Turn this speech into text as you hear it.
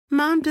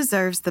Mom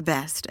deserves the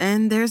best,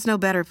 and there's no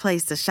better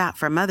place to shop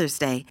for Mother's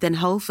Day than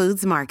Whole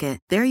Foods Market.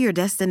 They're your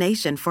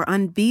destination for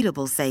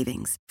unbeatable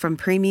savings, from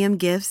premium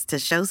gifts to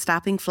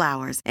show-stopping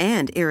flowers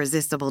and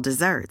irresistible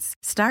desserts.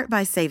 Start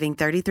by saving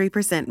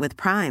 33% with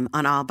Prime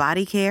on all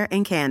body care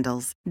and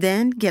candles.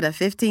 Then get a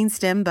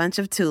 15-stem bunch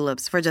of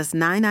tulips for just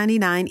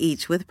 $9.99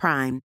 each with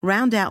Prime.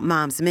 Round out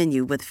Mom's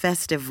menu with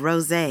festive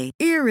rosé,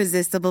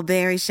 irresistible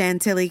berry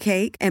chantilly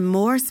cake, and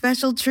more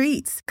special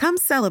treats. Come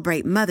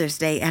celebrate Mother's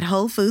Day at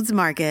Whole Foods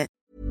Market.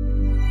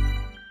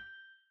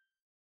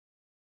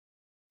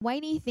 Why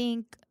do you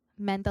think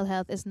mental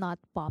health is not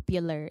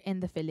popular in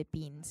the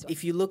Philippines?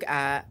 If you look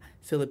at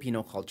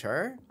Filipino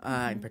culture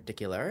in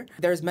particular,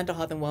 there's mental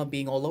health and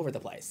well-being all over the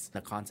place. The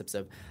concepts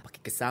of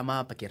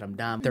pakikisama,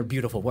 pakiramdam, they're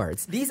beautiful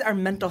words. These are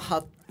mental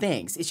health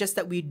things. It's just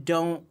that we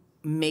don't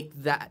make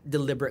that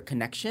deliberate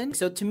connection.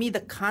 So to me, the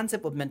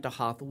concept of mental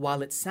health,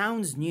 while it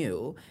sounds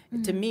new,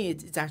 to me,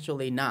 it's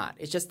actually not.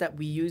 It's just that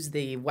we use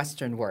the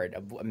Western word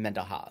of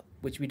mental health,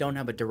 which we don't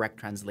have a direct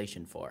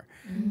translation for,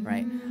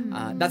 right?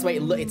 That's why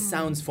it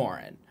sounds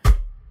foreign.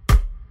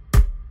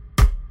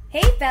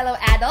 Hey, fellow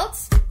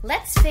adults!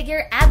 Let's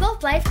figure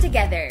adult life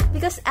together.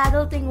 Because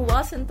adulting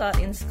wasn't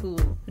taught in school.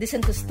 Listen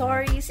to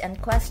stories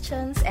and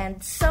questions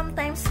and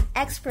sometimes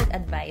expert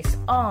advice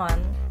on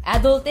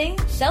Adulting,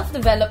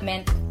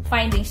 self-development,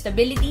 finding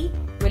stability,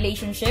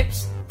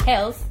 relationships,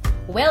 health,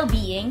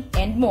 well-being,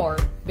 and more.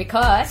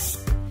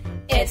 Because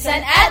it's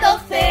an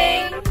adult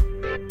thing!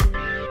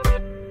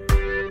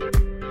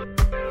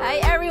 Hi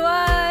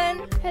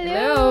everyone!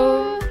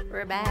 Hello!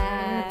 We're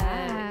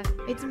back!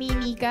 It's me,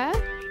 Nika.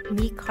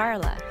 Me,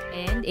 Carla.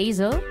 And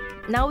Azel.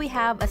 Now we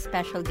have a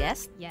special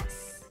guest.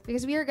 Yes.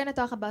 Because we are going to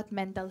talk about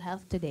mental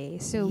health today.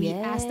 So we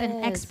asked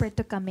an expert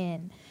to come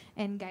in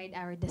and guide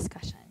our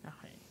discussion.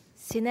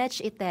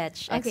 Sinech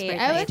Itech, expert. Okay,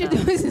 I will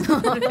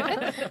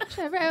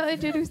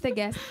introduce the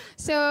guest.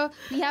 So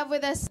we have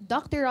with us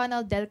Dr.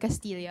 Ronald Del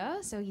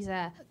Castillo. So he's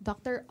a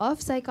doctor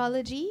of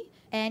psychology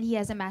and he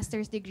has a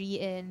master's degree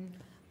in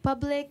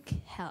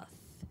public health.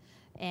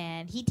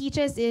 And he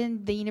teaches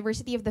in the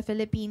University of the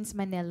Philippines,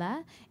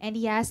 Manila. And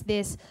he has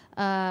this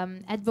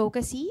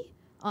advocacy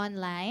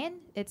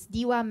online. It's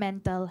Diwa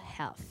Mental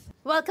Health.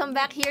 Welcome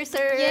back here,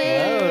 sir!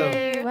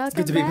 Yay! Welcome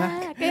good to be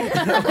back.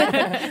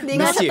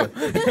 Miss you.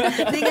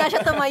 Di nga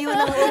siya tumayo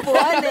ng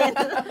upuan eh.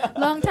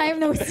 Long time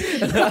no see.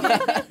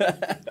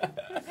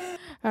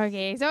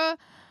 Okay, so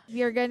we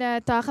are gonna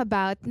talk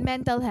about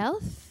mental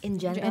health. In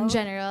general? In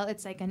general,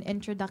 it's like an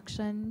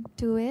introduction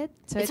to it.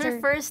 So it's our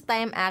first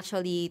time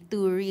actually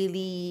to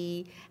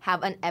really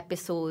have an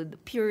episode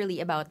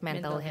purely about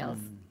mental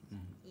health.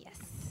 Yes.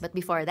 But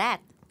before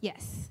that,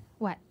 Yes.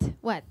 What?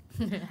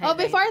 Oh,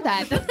 before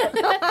that.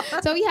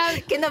 So we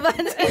have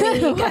kinabahan si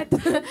What?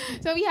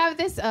 So we have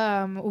this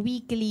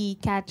weekly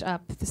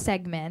catch-up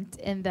segment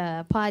in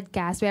the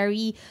podcast where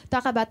we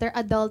talk about their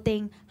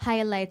adulting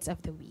highlights of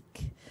the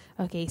week.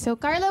 Okay, so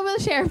Carla will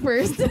share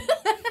first.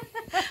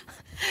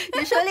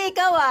 Usually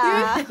ikaw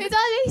It's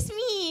always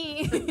me.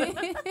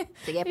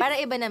 Sige, para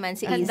iba naman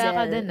si Hazel. Handa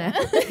ka dun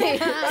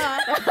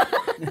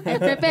I'm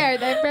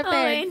prepared.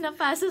 Okay,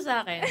 napasa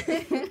sa akin.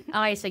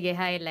 Okay, sige,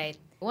 highlight.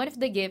 One of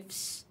the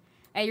gifts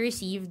I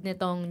received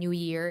nitong New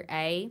Year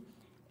ay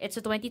it's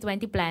a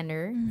 2020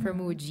 planner from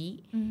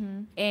Muji.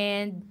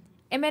 And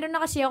meron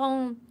na kasi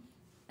akong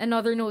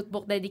another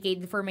notebook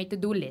dedicated for my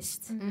to-do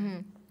list.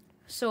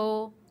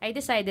 So, I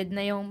decided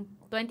na yung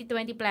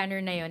 2020 planner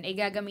na yun ay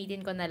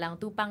gagamitin ko na lang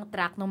to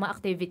pang-track ng mga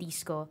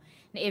activities ko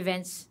na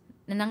events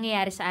na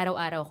nangyayari sa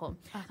araw-araw ko.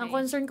 Okay. Ang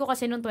concern ko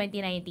kasi noong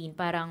 2019,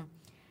 parang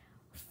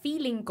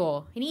feeling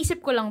ko,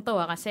 iniisip ko lang to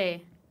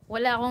kasi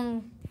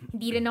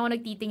hindi rin ako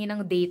nagtitingin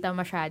ng data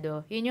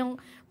masyado. Yun yung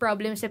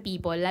problem sa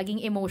people.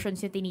 Laging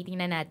emotions yung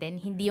tinitingnan natin,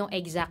 hindi yung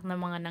exact na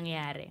mga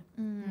nangyari.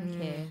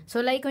 Okay.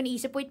 So like, kung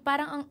iniisip ko,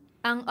 parang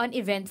ang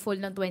uneventful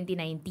ng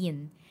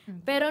 2019.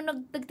 Pero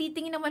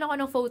nagtitingin naman ako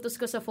ng photos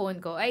ko sa phone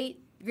ko, I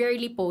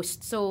rarely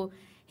post. So,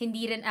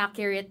 hindi rin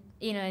accurate,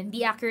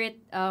 hindi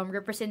accurate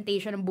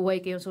representation ng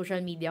buhay ko yung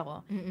social media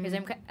ko. Because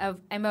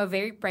I'm a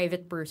very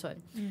private person.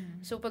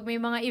 So, pag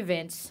may mga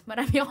events,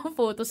 marami akong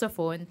photos sa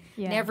phone,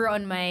 never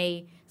on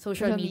my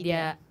social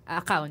media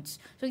accounts.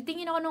 So,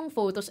 tingin ako ng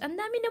photos, ang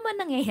dami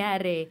naman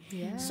nangyayari.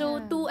 Yeah. So,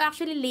 to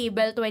actually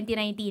label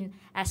 2019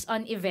 as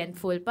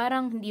uneventful,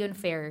 parang hindi yun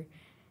fair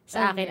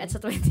sa akin at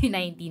sa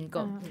 2019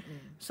 ko.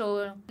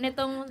 So,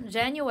 nitong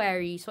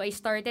January, so I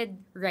started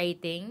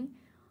writing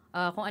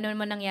kung ano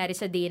naman nangyari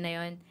sa day na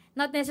yon.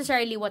 Not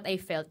necessarily what I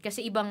felt,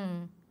 kasi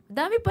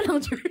dami palang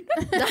journal.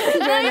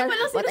 Dami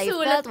palang What I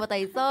sinusulat. felt, what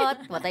I thought,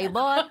 what I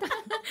bought.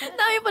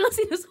 Dami palang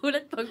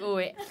sinusulat pag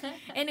uwi.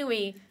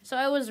 Anyway, so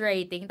I was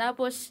writing.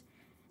 Tapos,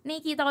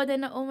 nakikita ko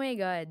din na, oh my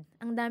God,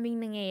 ang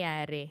daming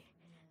nangyayari.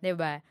 'Di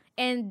ba?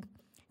 And,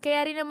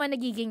 kaya rin naman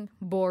nagiging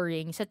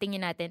boring sa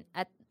tingin natin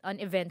at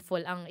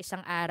uneventful ang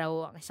isang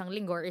araw, ang isang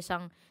linggo, or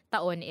isang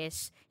taon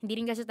is, hindi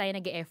rin kasi tayo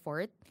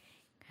nag-e-effort.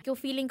 Kung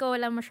feeling ko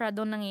wala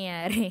masyadong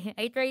nangyayari,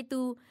 I try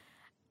to,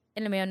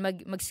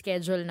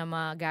 mag-schedule na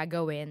mga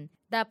gagawin.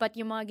 Dapat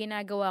yung mga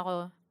ginagawa ko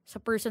sa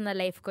personal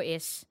life ko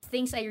is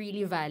things I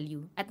really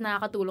value at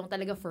nakakatulong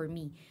talaga for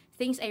me.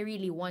 Things I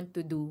really want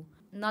to do,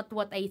 not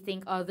what I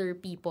think other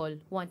people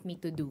want me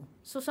to do.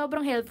 So,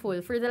 sobrang helpful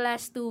for the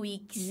last 2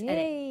 weeks.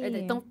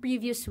 Itong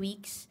previous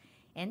weeks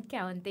and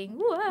counting.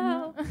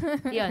 Wow!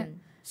 Yun.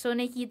 So,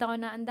 nakikita ko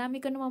na ang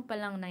dami ko naman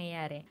palang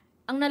nangyayari.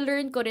 Ang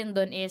na-learn ko rin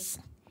doon is,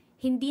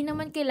 hindi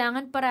naman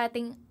kailangan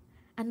parating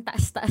ang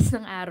taas-taas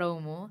ng araw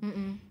mo.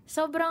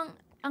 Sobrang,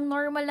 ang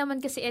normal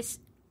naman kasi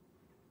is,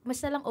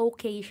 mas na lang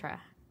okay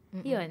siya.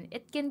 Yun.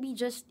 It can be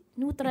just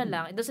neutral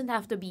lang. It doesn't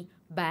have to be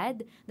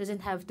bad. Doesn't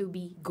have to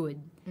be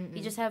good.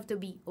 You just have to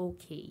be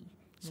okay.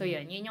 So,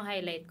 yun yung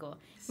highlight ko.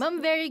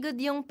 Ma'am, very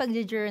good yung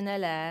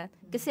pag-journal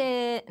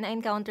Kasi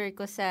na-encounter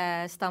ko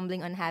sa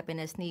Stumbling on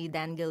Happiness ni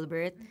Dan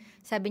Gilbert.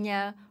 Sabi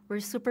niya,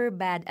 we're super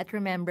bad at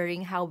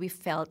remembering how we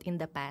felt in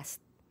the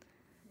past.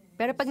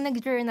 Pero pag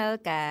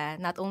nag-journal ka,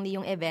 not only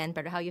yung event,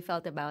 pero how you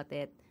felt about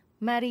it,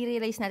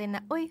 marirealize natin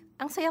na, uy,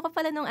 ang saya ko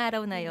pala nung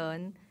araw na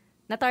yon.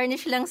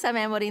 Na-tarnish lang sa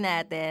memory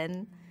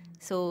natin.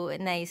 So,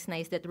 nice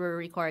that we're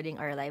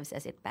recording our lives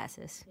as it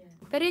passes.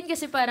 Pero yun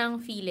kasi parang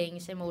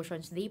feelings,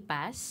 emotions, they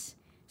pass.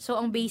 So,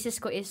 ang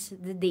basis ko is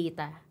the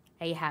data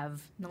I have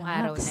nung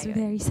araw na yun.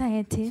 Very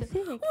scientific.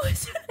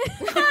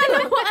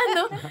 Alam mo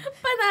ano?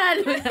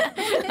 Panalo na.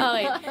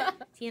 Okay.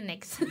 See you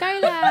next.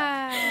 Carla!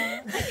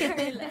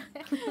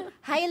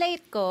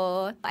 Highlight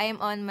ko,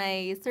 I'm on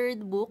my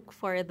 3rd book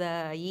for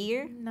the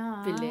year.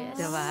 Bilis.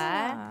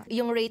 Diba?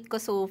 Yung rate ko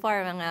so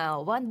far,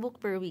 mga 1 book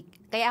per week.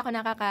 Kaya ako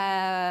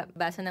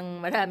nakakabasa ng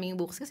maraming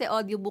books kasi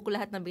audiobook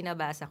lahat na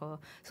binabasa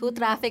ko. So,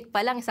 traffic pa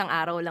lang, isang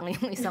araw lang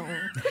yung isang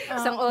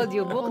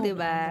audiobook,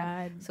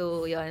 diba?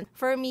 So, yun.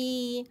 For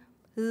me,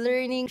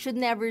 learning should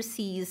never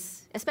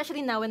cease.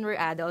 Especially now when we're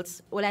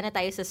adults, wala na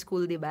tayo sa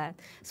school, diba?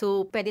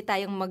 So, pwede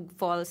tayong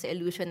mag-fall sa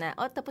illusion na,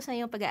 tapos na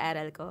yung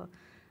pag-aaral ko.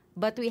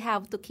 But we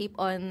have to keep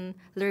on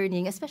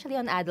learning, especially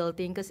on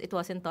adulting because it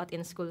wasn't taught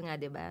in school nga,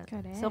 diba?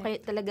 Correct. So,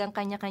 talagang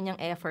kanya-kanyang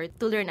effort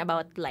to learn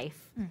about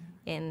life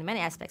in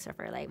many aspects of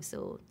our lives.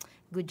 So,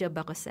 good job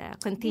ako sa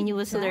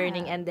continuous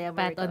learning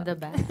endeavor. Pat on the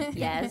back.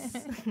 Yes.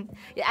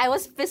 I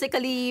was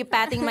physically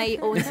patting my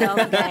own self,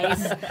 guys.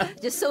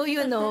 Just so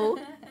you know.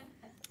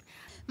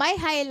 My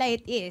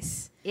highlight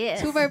is, Yes.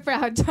 super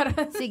proud.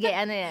 Charot. Sige,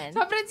 ano yan?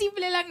 Sobrang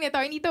simple lang nito,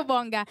 hindi to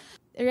bongga.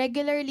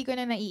 Regularly ko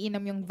na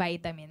naiinom yung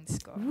vitamins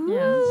ko.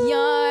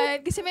 Yan.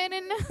 Kasi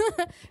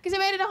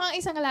meron akong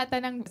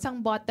isang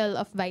bottle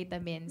of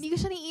vitamins. Hindi ko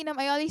siya naiinom.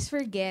 I always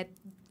forget.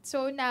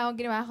 So now,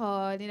 ginawa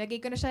ko, nilagay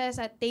ko na siya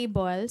sa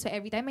table. So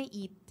every time I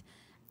eat,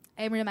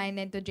 I'm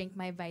reminded to drink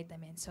my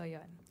vitamins. So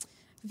yun.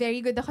 Very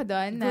good ako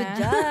doon. Good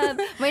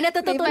job. May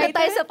natututunan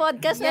tayo sa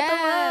podcast na to,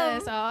 ma'am.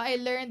 So I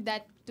learned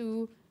that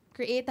to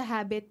create a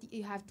habit,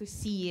 you have to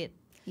see it.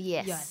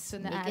 Yes. Yun. So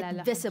Make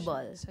naalala it visible.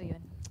 ko siya. So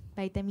yun.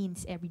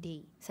 Vitamins every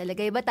day. Sa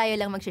lagay ba tayo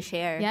lang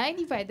mag-share? Yeah,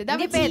 hindi pwede.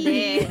 Hindi Dapat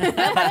pwede.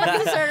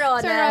 Sir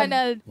Ronald. Sir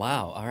Ronald.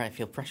 Wow. All right. I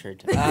feel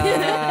pressured.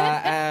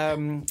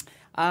 The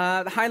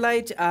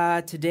highlight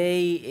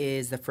today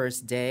is the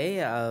first day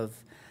of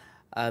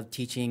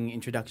teaching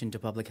Introduction to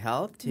Public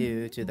Health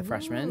to the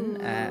freshmen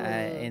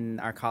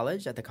in our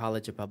college, at the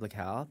College of Public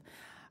Health.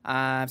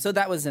 So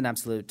that was an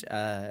absolute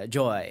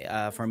joy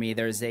for me.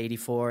 There's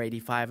 84,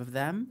 85 of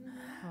them.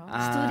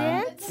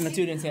 Students? The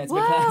students, yeah, it's a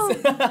big class.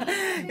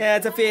 Yeah,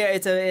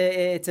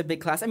 it's a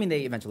big class. I mean,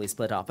 they eventually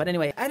split off, but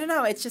anyway, I don't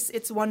know.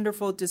 It's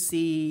wonderful to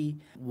see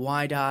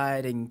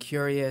wide-eyed and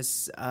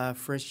curious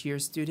first-year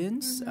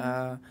students.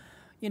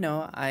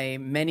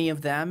 Many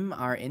of them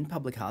are in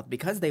public health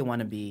because they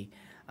want to be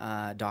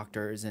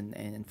doctors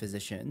and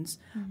physicians.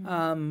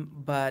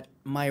 But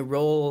my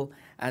role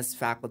as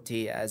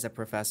faculty, as a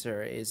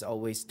professor, is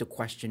always to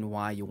question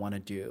why you want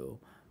to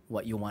do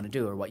what you want to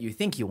do or what you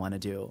think you want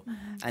to do.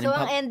 And so,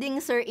 ang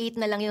ending, Sir,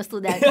 8 na lang yung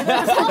estudyante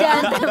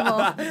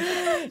mo.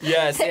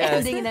 Yes.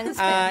 Ending ng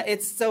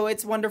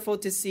it's wonderful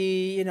to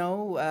see,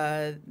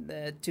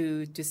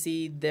 to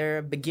see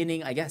their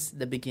beginning, I guess,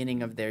 the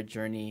beginning of their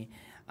journey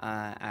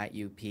at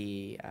UP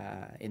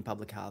in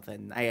public health,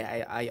 and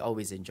I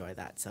always enjoy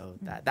that. So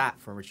that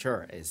for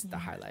sure is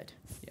the highlight.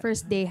 Yeah.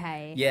 First day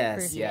high.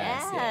 Yes.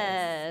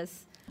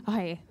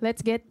 Okay,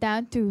 let's get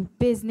down to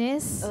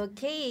business.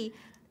 Okay.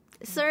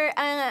 Sir,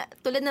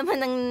 tulad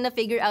naman ng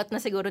na-figure out na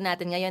siguro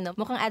natin ngayon, no?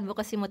 Mukhang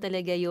advocacy mo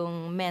talaga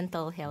yung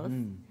mental health.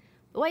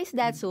 Why is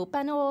that so?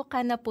 Paano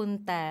ka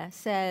napunta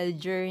sa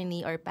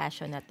journey or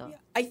passion na to?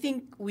 I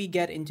think we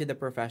get into the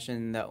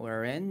profession that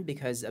we're in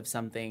because of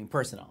something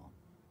personal.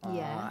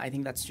 I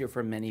think that's true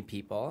for many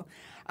people.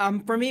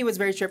 For me, it was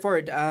very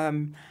straightforward.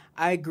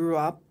 I grew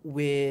up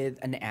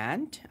with an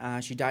aunt.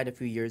 She died a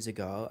few years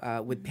ago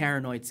with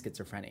paranoid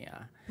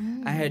schizophrenia.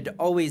 I had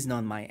always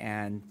known my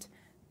aunt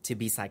to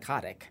be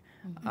psychotic.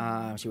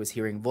 She was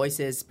hearing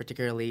voices,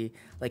 particularly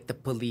like the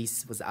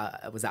police was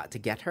out to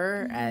get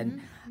her,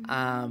 and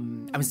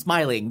I'm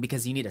smiling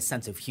because you need a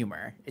sense of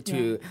humor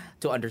to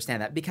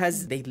understand that,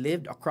 because they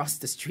lived across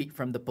the street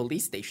from the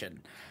police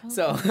station.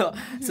 So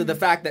the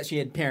fact that she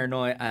had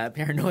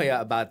paranoia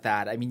about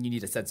that, I mean, you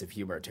need a sense of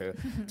humor to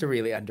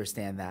really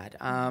understand that.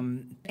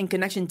 In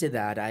connection to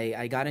that,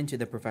 I got into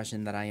the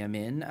profession that I am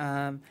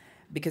in.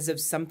 Because of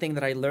something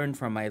that I learned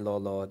from my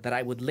lolo that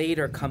I would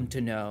later come to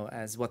know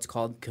as what's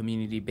called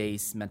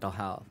community-based mental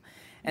health.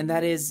 And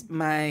that is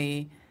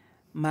my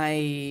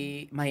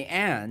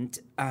aunt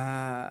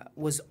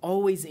was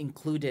always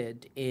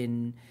included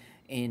in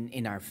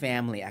our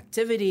family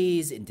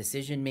activities, in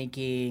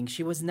decision-making.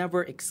 She was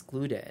never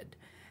excluded.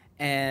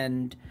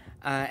 And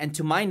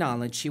to my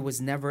knowledge, she was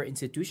never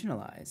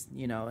institutionalized,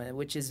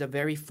 which is a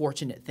very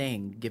fortunate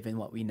thing given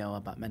what we know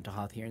about mental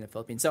health here in the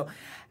Philippines. So,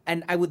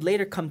 and I would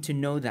later come to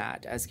know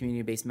that as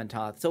community-based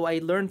mental health. So I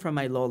learned from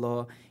my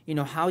lolo,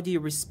 how do you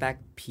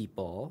respect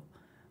people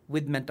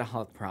with mental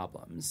health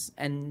problems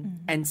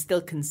and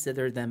still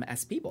consider them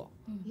as people,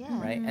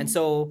 right? And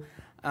so,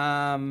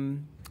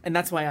 and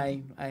that's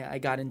why I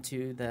got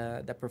into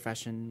the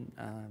profession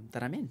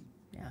that I'm in.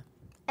 Yeah.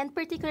 And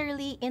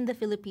particularly in the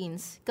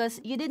Philippines, because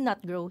you did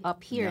not grow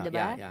up here,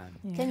 diba? Yeah.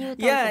 Can you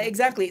tell Yeah, us?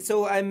 exactly.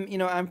 So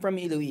I'm from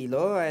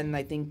Iloilo, and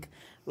I think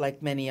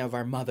like many of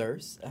our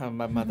mothers,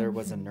 my mother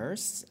was a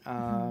nurse.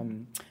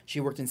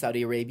 She worked in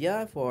Saudi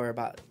Arabia for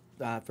about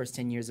first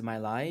 10 years of my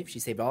life. She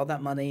saved all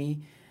that money.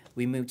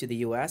 We moved to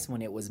the U.S.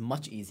 when it was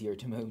much easier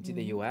to move to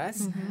the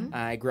U.S.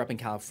 I grew up in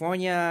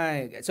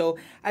California. So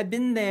I've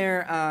been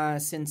there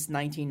since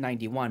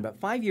 1991. But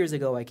 5 years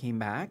ago, I came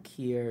back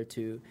here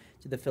to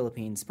the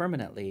Philippines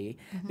permanently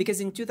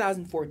because in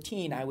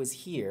 2014, I was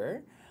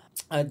here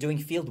doing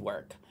field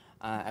work.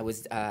 I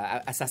was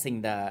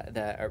assessing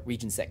the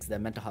Region 6, the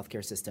mental health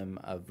care system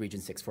of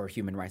Region 6 for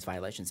human rights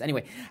violations.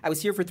 Anyway, I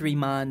was here for 3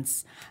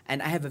 months,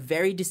 and I have a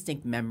very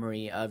distinct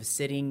memory of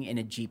sitting in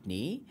a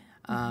jeepney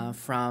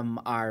from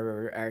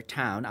our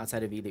town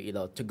outside of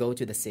Iloilo to go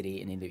to the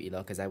city in Iloilo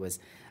because I was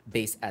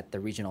based at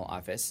the regional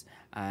office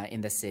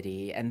in the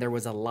city, and there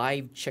was a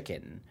live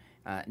chicken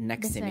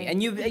next to me.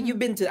 And you've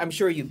been to, I'm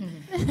sure you've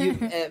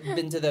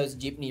been to those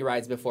jeepney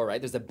rides before, right?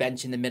 There's a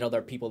bench in the middle,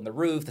 there are people on the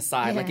roof, the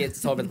side, like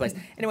it's all over the place.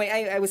 Anyway,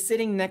 I was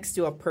sitting next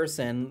to a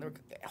person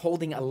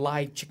holding a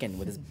live chicken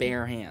with his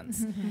bare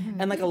hands.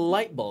 And like a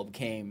light bulb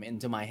came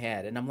into my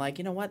head, and I'm like,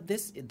 you know what?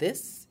 This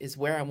is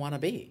where I want to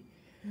be.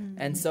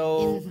 And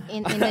so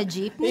in a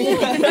jeepney,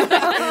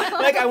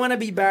 like I want to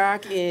be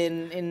back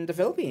in the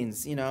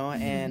Philippines,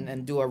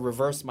 and do a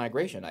reverse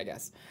migration, I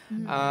guess.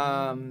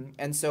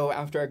 And so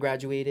after I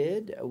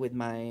graduated with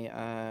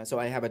my, so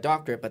I have a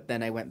doctorate, but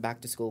then I went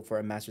back to school for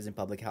a master's in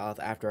public health.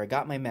 After I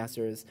got my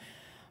master's,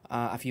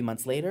 a few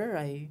months later,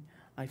 I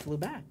flew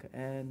back,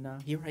 and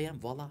here I am.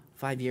 Voila,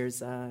 5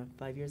 years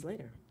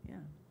later. Yeah.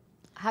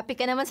 happy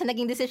ka naman sa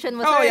naging decision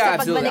mo, Oh, sir, yeah,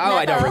 sa absolutely. pagbalik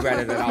na I don't to. regret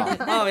it at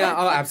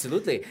all.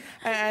 Absolutely.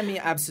 I mean,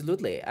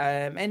 absolutely.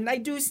 And I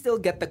do still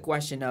get the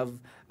question of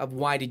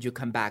why did you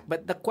come back?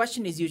 But the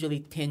question is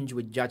usually tinged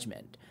with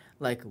judgment.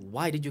 Like,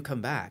 why did you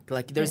come back?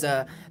 Like, there's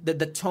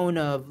the tone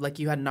of, like,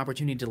 you had an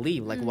opportunity to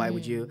leave. Like, why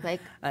would you?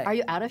 Like, are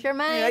you out of your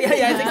mind?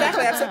 Yeah,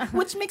 exactly. Absolutely.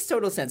 Which makes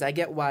total sense. I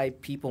get why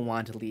people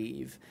want to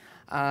leave.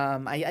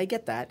 I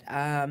get that.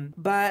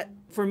 But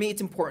for me,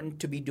 it's important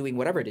to be doing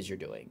whatever it is you're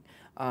doing.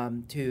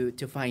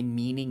 To find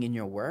meaning in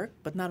your work,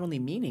 but not only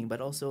meaning,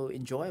 but also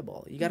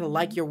enjoyable. You got to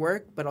like your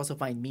work, but also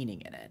find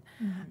meaning in it.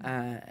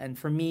 And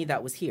for me, that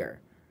was here.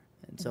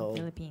 And so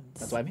Philippines.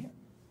 that's why I'm here.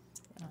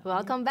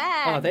 Welcome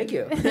back. Oh, thank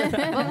you.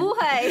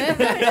 Mabuhay.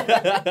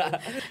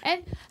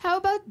 And how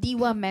about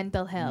Diwa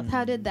Mental Health?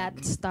 How did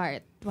that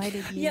start? Why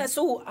did you? Yeah,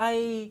 so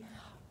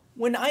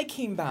when I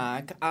came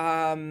back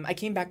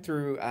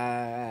through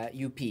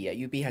UP.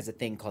 UP has a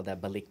thing called the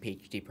Balik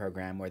PhD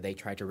program where they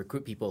try to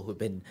recruit people who've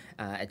been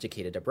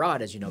educated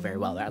abroad. As you know very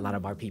well, a lot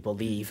of our people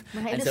leave.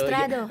 Mga And so,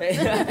 ilustrado.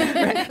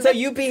 right. So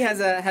UP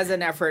has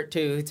an effort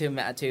to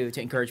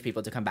encourage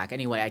people to come back.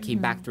 Anyway, I came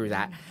back through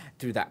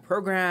that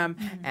program,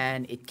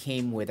 and it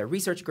came with a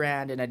research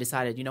grant, and I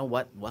decided, you know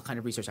what kind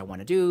of research I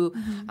want to do.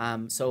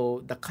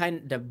 So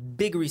the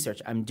big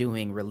research I'm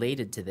doing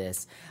related to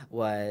this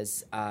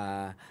was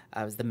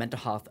the mental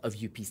health of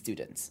UP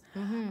students.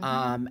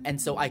 And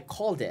so I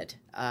called it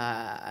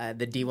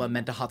the DIWA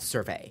Mental Health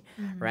Survey,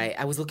 right?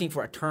 I was looking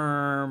for a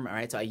term,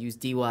 right? So I used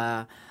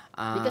DIWA.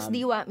 Because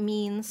Diwa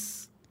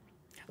means...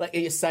 Like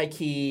your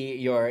psyche,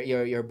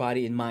 your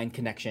body and mind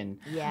connection.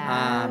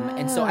 Yeah.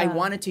 And so I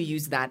wanted to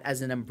use that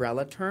as an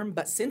umbrella term,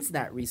 but since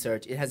that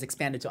research, it has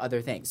expanded to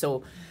other things.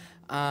 So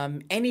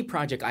any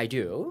project I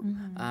do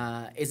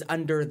is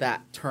under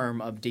that term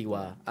of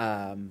DIWA,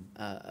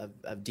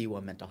 of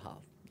DIWA mental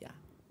health. Yeah.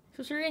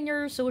 So, sir, in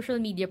your social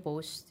media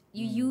post,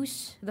 you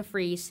use the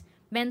phrase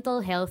mental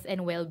health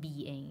and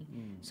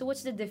well-being. So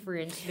what's the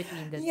difference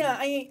between the two? Yeah,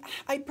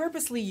 I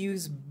purposely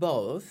use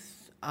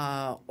both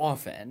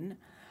often.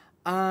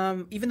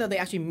 Even though they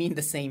actually mean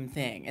the same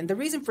thing. And the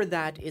reason for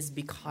that is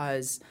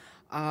because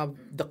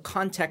the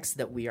context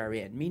that we are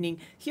in. Meaning,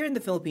 here in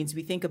the Philippines,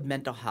 we think of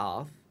mental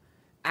health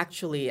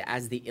actually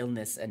as the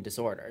illness and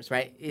disorders,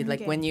 right?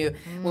 Like when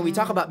we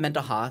talk about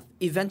mental health,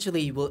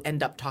 eventually we'll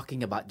end up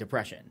talking about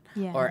depression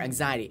or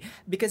anxiety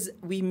because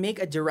we make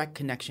a direct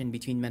connection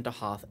between mental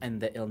health and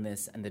the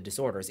illness and the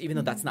disorders, even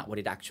though that's not what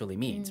it actually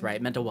means,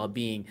 right? Mental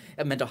well-being,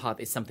 mental health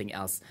is something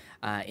else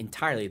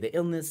entirely. The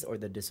illness or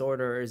the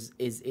disorders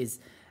is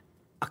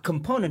a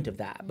component of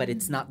that, but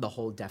it's not the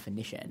whole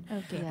definition,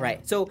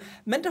 right? So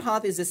mental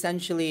health is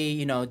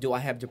essentially, do I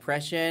have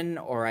depression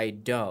or I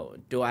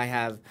don't? Do I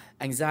have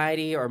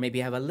anxiety or maybe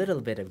I have a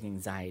little bit of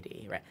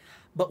anxiety, right?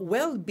 But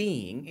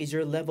well-being is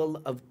your level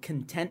of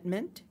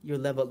contentment, your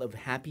level of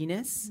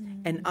happiness,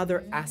 and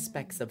other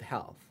aspects of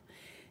health.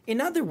 In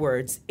other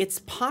words, it's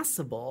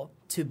possible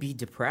to be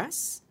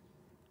depressed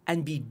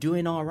and be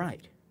doing all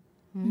right.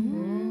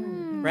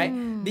 Right?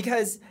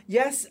 Because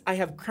yes, I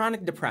have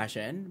chronic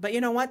depression, but you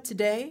know what?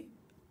 Today,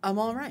 I'm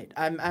all right.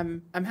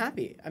 I'm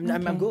happy.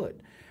 I'm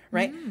good.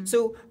 Right?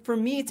 So for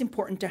me, it's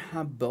important to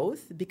have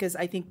both because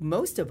I think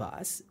most of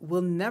us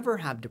will never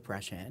have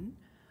depression,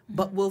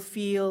 but will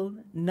feel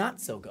not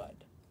so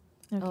good.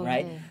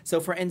 Right? So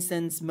for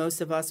instance,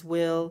 most of us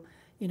will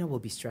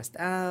be stressed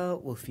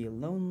out, will feel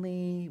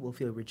lonely, will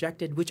feel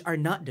rejected, which are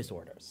not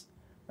disorders.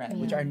 Right,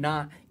 which are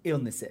not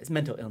illnesses,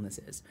 mental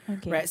illnesses,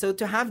 right? So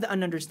to have the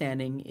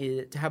understanding,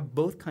 to have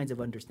both kinds of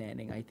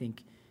understanding, I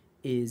think,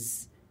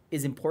 is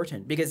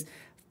important because,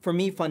 for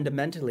me,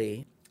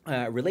 fundamentally,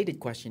 a related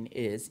question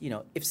is,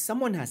 if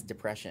someone has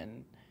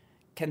depression,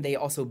 can they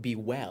also be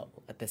well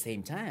at the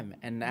same time?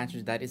 And the answer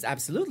to that is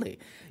absolutely.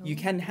 You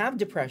can have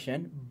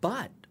depression,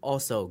 but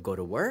also go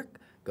to work,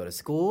 go to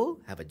school,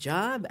 have a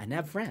job, and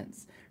have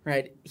friends,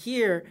 right?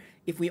 Here,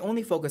 if we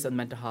only focus on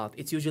mental health,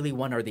 it's usually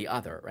one or the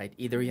other, right?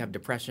 Either you have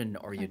depression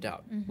or you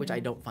don't, which I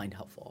don't find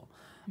helpful.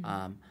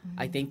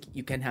 I think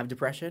you can have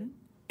depression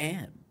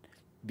and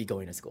be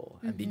going to school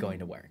and be going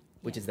to work,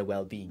 which is the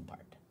well-being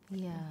part.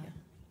 Yeah.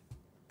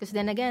 Because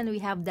then again, we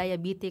have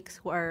diabetics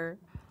who are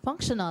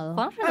functional.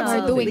 Are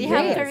doing They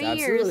great. have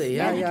careers,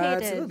 Yeah,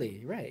 dedicated.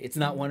 absolutely. Right. It's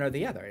not one or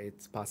the other.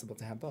 It's possible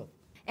to have both.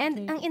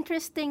 And ang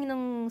interesting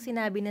nung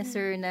sinabi ni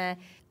Sir na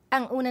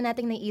ang una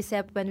nating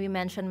naisip when we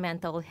mention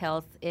mental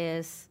health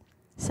is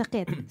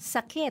Sakit.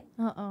 sakit.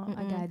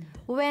 Agad.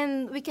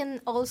 When we can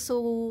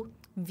also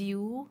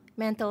view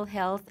mental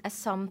health as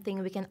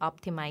something we can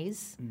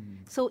optimize.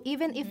 So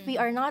even if we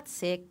are not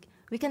sick,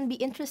 we can be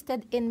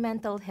interested in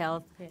mental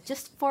health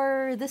just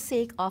for the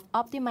sake of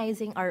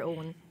optimizing our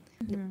own.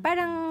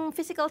 Parang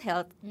physical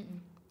health.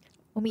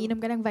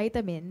 Umiinom ka ng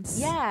vitamins.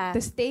 Yeah.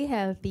 To stay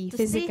healthy To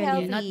stay physically.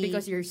 healthy. Not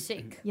because you're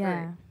sick.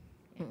 Yeah.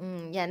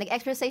 Yeah,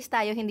 nag-exercise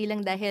tayo hindi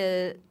lang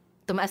dahil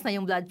tumaas na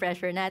yung blood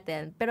pressure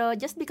natin, pero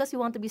just because we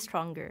want to be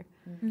stronger.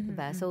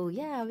 Diba? So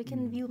yeah, we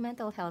can view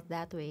mental health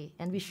that way,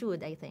 and we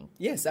should, I think.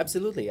 Yes,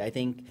 absolutely. I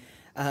think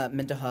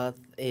mental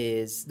health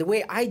is the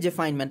way I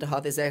define mental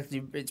health is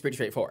actually it's pretty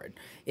straightforward.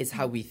 It's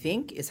how we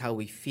think, it's how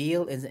we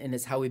feel, and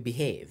it's how we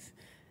behave,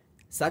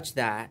 such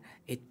that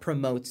it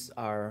promotes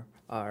our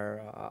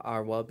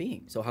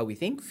well-being. So how we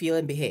think, feel,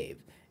 and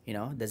behave.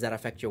 Does that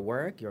affect your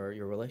work, your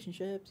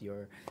relationships,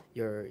 your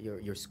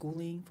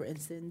schooling, for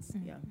instance?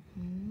 Yeah.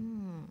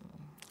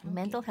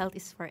 Mental health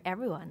is for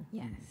everyone.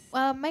 Yes.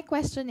 My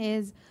question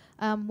is,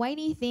 why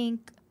do you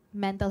think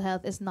mental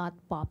health is not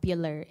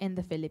popular in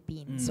the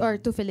Philippines or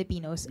to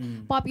Filipinos?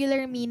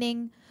 Popular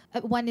meaning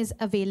one is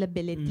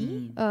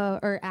availability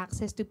or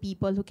access to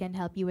people who can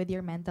help you with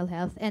your mental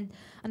health, and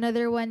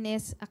another one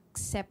is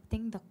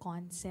accepting the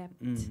concept.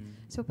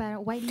 So,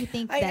 why do you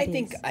think that I is?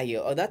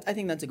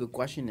 think that's a good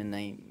question, and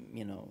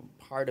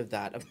part of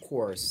that, of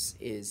course,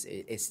 is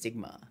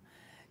stigma.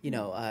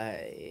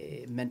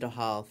 Mental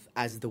health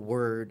as the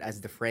word,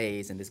 as the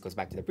phrase, and this goes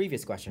back to the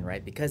previous question,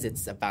 right? Because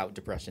it's about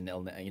depression,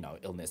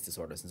 illness,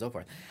 disorders, and so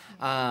forth,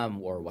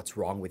 or what's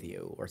wrong with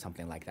you, or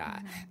something like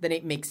that. Then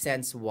it makes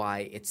sense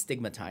why it's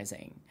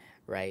stigmatizing,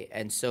 right?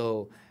 And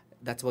so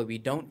that's why we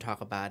don't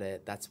talk about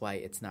it. That's why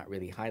it's not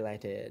really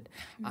highlighted.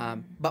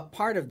 But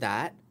part of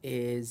that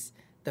is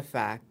the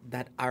fact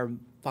that our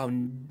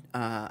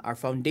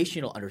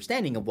foundational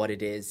understanding of what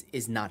it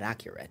is not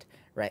accurate,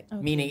 right?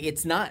 Meaning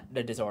it's not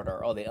the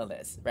disorder or the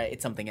illness, right?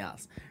 It's something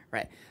else,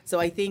 right? So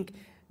I think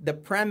the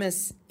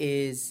premise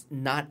is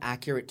not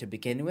accurate to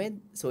begin with,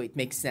 so it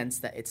makes sense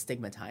that it's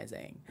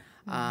stigmatizing.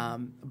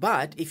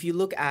 But if you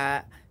look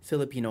at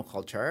Filipino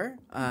culture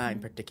in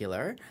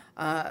particular,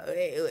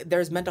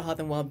 there's mental health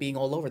and well-being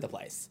all over the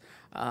place.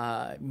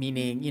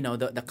 Meaning,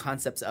 the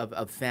concepts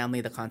of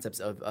family, the concepts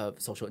of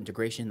social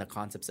integration, the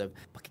concepts of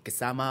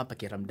pakikisama,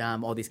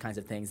 pakiramdam, all these kinds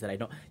of things that I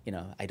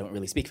don't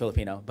really speak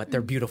Filipino, but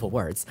they're beautiful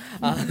words.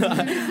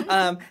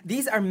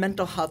 These are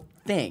mental health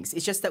things.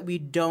 It's just that we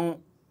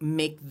don't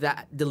make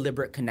that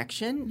deliberate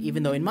connection,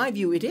 even though in my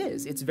view it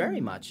is. It's very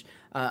much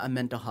a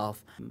mental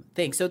health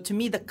thing. So to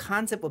me, the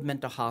concept of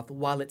mental health,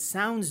 while it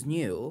sounds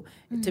new,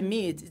 to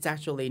me it's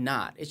actually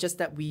not. It's just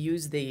that we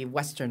use the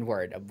Western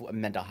word of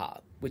mental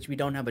health, which we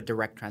don't have a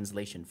direct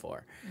translation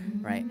for,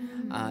 right?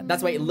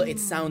 That's why it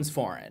sounds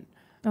foreign.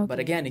 But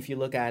again, if you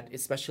look at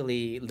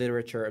especially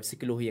literature of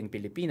Psikolohyang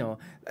Pilipino,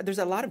 there's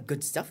a lot of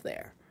good stuff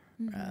there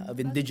of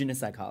indigenous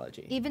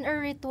psychology. Even our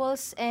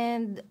rituals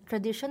and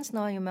traditions,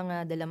 no? Yung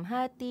mga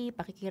dalamhati,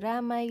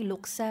 pakikiramay,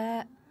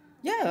 luksa.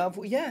 Yeah,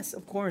 yes,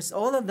 of course.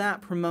 All of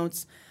that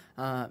promotes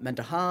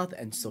mental health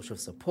and social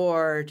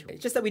support.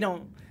 It's just that we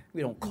don't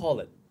call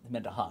it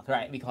mental health,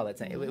 right? We call it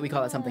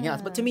something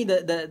else. But to me,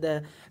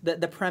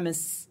 the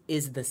premise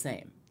is the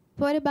same.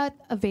 What about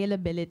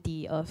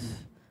availability of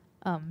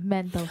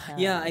mental health?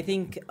 Yeah, I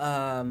think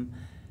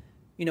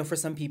for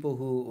some people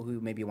who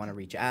maybe want to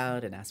reach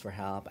out and ask for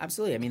help,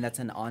 absolutely. I mean, that's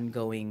an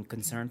ongoing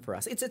concern for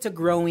us. It's a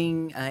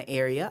growing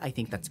area. I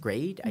think that's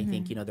great. I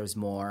think there's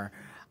more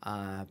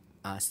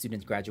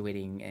students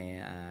graduating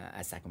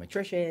as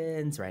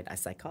psychometricians, right?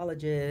 As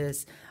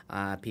psychologists,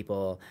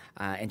 people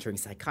entering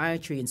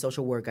psychiatry and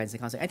social work, guidance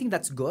and counseling. I think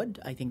that's good.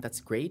 I think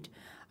that's great.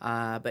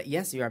 But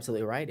yes, you're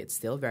absolutely right. It's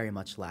still very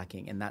much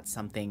lacking, and that's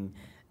something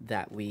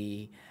that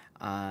we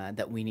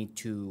need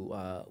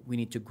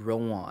to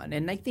grow on.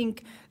 And I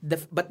think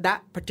but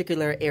that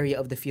particular area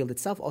of the field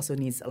itself also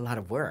needs a lot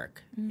of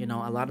work. A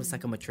lot of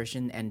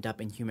psychometricians end up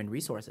in human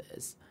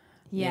resources.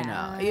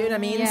 Yeah. You know what I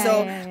mean?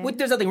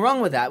 There's nothing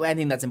wrong with that. I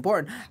think that's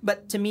important.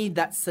 But to me,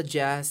 that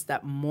suggests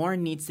that more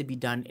needs to be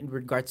done in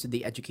regards to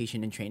the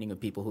education and training of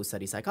people who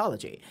study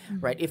psychology,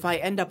 right? If I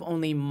end up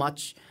only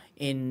much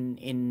in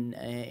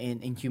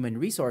human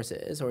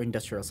resources or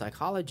industrial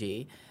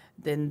psychology,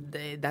 then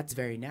that's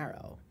very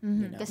narrow.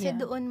 Kasi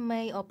doon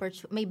may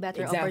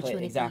better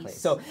opportunities. Exactly.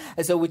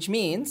 So which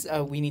means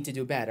we need to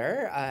do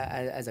better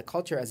as a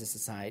culture, as a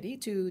society,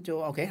 to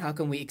okay, how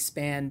can we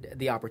expand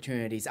the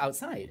opportunities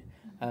outside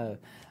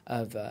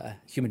of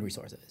human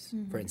resources,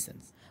 for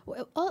instance?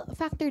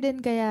 Factor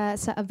din kaya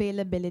sa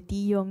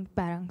availability yung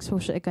parang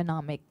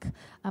socioeconomic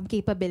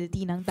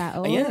capability ng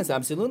tao? Yes,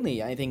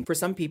 absolutely. I think for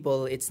some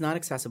people, it's not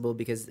accessible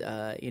because,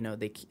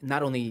 they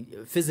not only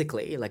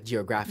physically, like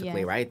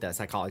geographically, right? The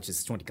psychologist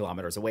is 20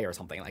 kilometers away or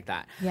something like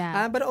that.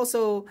 Yeah. But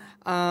also,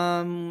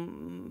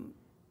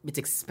 it's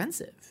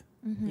expensive.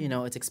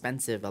 It's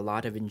expensive. A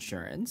lot of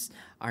insurance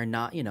are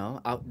not,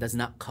 does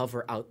not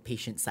cover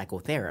outpatient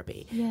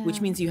psychotherapy, which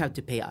means you have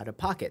to pay out of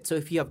pocket. So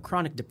if you have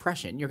chronic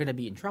depression, you're going to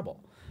be in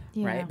trouble,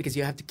 right? Because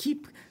you have to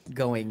keep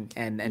going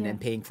and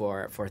paying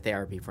for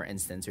therapy, for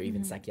instance, or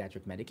even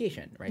psychiatric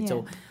medication, right?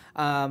 So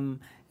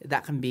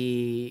that can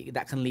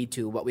lead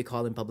to what we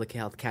call in public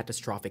health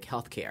catastrophic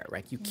healthcare,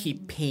 right? You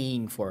keep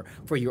paying for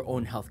your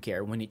own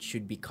healthcare when it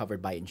should be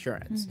covered by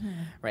insurance,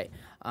 right?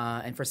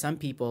 And for some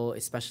people,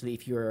 especially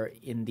if you're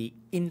in the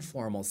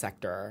informal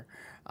sector,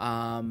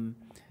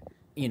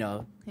 you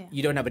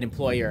don't have an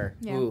employer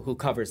who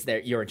covers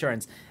your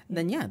insurance,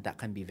 then that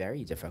can be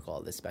very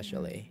difficult,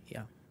 especially,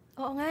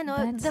 Oo nga, no?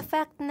 The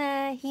fact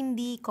na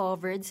hindi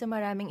covered sa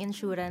maraming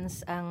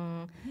insurance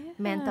ang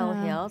mental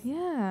health,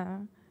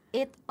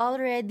 it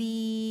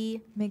already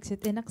makes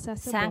it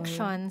inaccessible.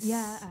 Sanctions.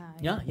 Yeah,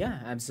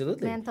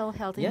 absolutely. Mental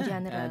health in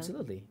general.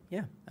 Absolutely.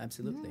 Yeah,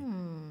 absolutely.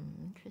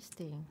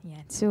 Interesting.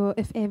 Yeah. So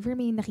if ever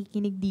may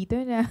nakikinig dito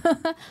na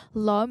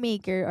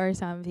lawmaker or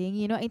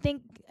something, I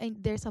think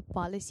there's a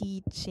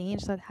policy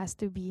change that has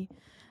to be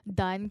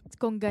done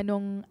kung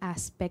ganong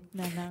aspect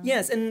na ng...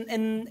 Yes,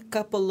 and a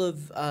couple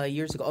of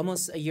years ago,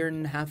 almost a year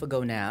and a half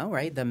ago now,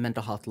 right, the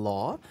mental health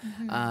law,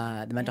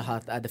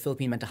 the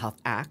Philippine Mental Health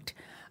Act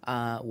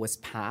was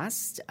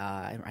passed,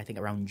 I think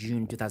around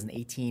June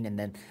 2018, and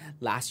then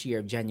last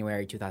year,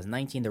 January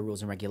 2019, the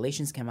rules and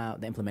regulations came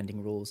out, the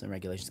implementing rules and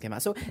regulations came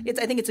out. So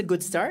I think it's a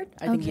good start.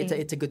 I think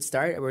it's a good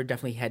start. We're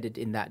definitely headed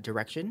in that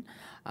direction.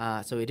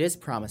 So it is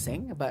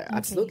promising, but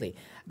absolutely.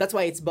 That's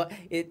why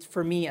it's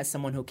for me, as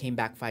someone who came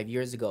back 5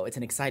 years ago, it's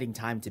an exciting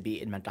time to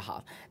be in mental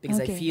health because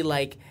I feel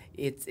like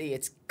it's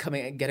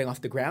getting off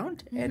the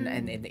ground,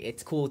 and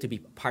it's cool to be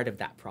part of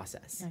that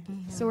process.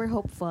 So we're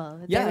hopeful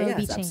that there will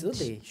be change.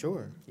 Absolutely,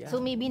 sure. Yeah.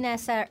 So maybe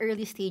nasa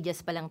early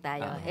stages pa lang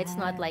tayo. It's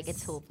not like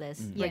it's hopeless.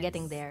 We're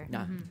getting there.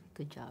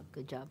 Good job.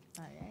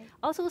 Alright.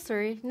 Also,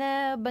 sir,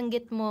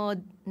 nabanggit mo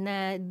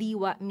na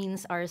diwa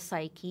means our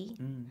psyche,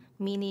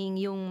 meaning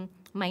yung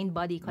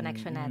mind-body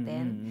connection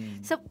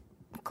natin. So,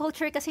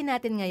 culture kasi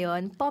natin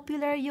ngayon,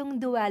 popular yung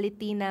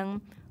duality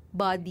ng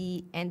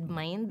body and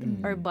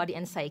mind or body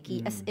and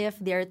psyche as if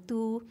they're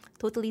two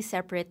totally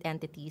separate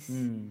entities.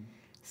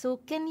 So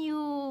can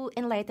you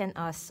enlighten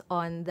us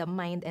on the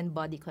mind and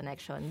body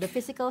connection, the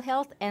physical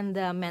health and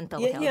the mental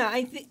health? Yeah,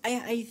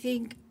 I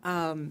think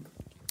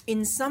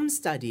in some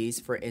studies,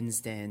 for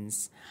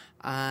instance,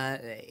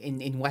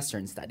 in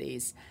Western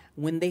studies,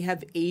 when they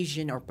have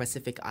Asian or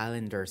Pacific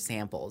Islander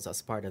samples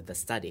as part of the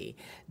study,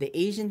 the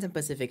Asians and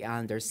Pacific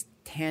Islanders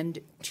tend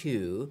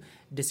to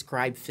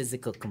describe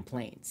physical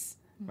complaints.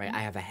 Right, I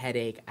have a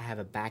headache, I have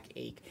a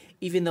backache,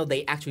 even though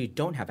they actually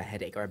don't have a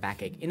headache or a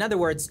backache. In other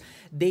words,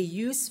 they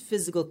use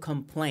physical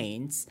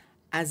complaints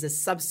as a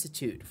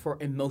substitute for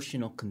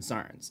emotional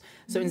concerns.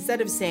 So instead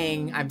of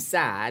saying I'm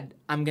sad,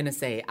 I'm gonna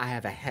say I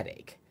have a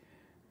headache.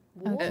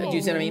 Do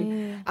you see what I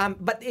mean?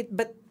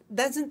 But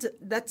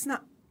that's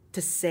not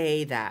to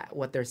say that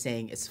what they're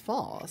saying is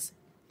false.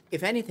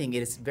 if anything,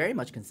 it is very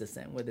much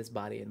consistent with this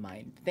body and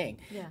mind thing.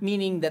 Yeah.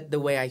 Meaning that the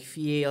way I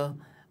feel,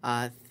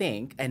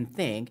 think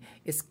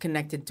is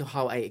connected to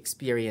how I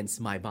experience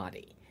my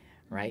body,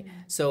 right?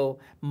 So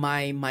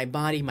my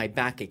body, my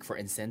backache, for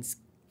instance,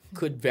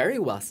 could very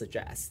well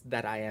suggest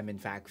that I am in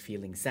fact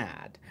feeling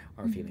sad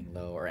or feeling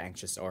low or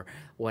anxious or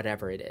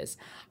whatever it is.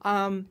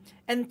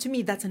 And to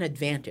me, that's an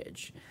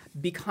advantage,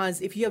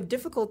 because if you have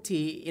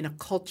difficulty in a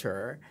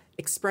culture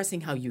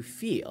expressing how you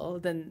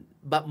feel,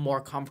 but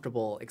more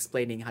comfortable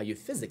explaining how you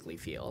physically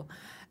feel,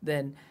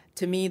 then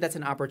to me, that's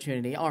an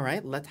opportunity. All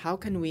right, how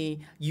can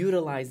we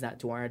utilize that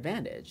to our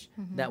advantage?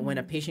 That when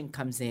a patient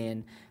comes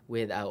in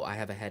with, I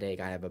have a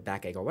headache, I have a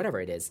backache, or whatever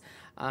it is,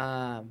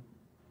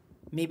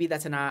 maybe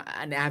that's an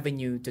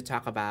avenue to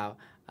talk about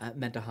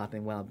mental health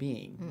and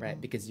well-being, right?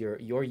 Because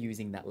you're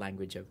using that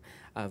language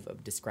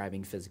of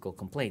describing physical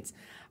complaints.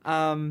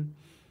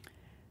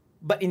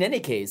 But in any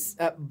case,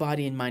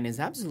 body and mind is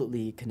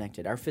absolutely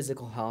connected. Our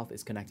physical health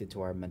is connected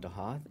to our mental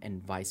health,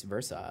 and vice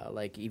versa.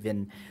 Like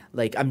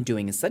I'm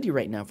doing a study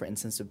right now, for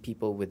instance, of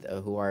people with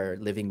who are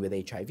living with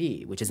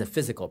HIV, which is a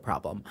physical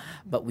problem.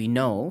 But we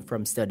know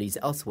from studies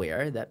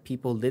elsewhere that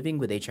people living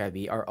with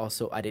HIV are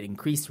also at an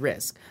increased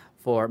risk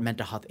for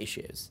mental health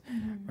issues,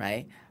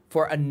 right?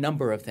 For a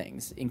number of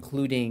things,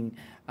 including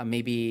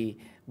maybe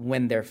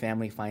when their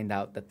family find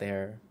out that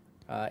they're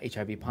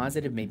HIV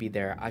positive, maybe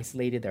they're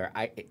isolated, they're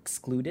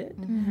excluded,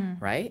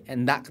 right?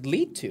 And that could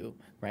lead to,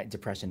 right,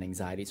 depression,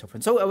 anxiety, so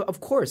forth. So of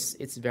course,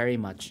 it's very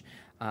much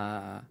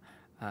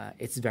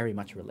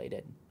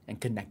related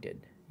and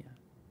connected. Yeah.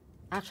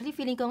 Actually,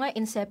 feeling ko nga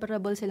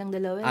inseparable silang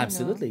dalawa.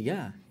 Absolutely,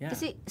 yeah.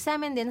 Kasi sa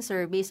amin din,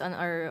 sir, based on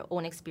our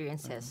own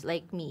experiences,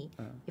 like me,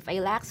 if I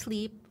lack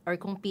sleep or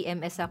kung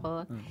PMS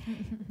ako,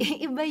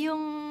 iba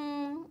yung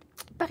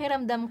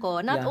pakiramdam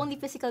ko. Not only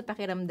physical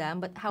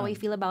pakiramdam, but how I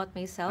feel about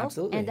myself.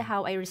 Absolutely. And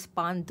how I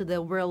respond to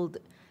the world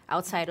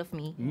outside of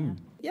me.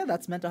 Yeah,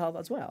 that's mental health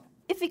as well.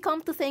 If we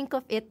come to think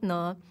of it,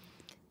 no,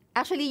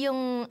 actually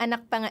yung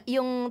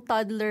yung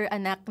toddler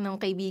anak ng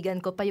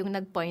kaibigan ko pa yung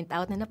nag-point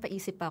out na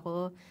napaisip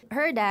ako.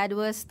 Her dad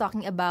was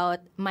talking about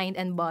mind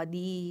and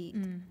body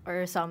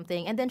or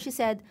something. And then she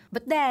said,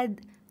 "But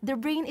dad, the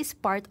brain is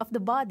part of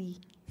the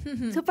body."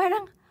 So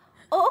parang,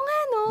 oo nga,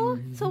 no?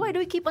 So why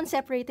do we keep on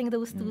separating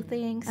those two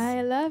things?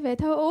 I love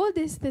it. How old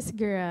is this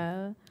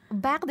girl?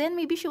 Back then,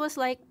 maybe she was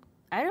like,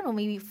 I don't know,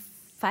 maybe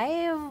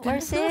 5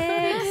 or 6.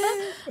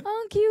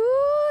 Oh,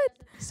 cute!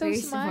 So Very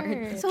smart.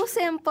 smart. So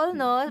simple,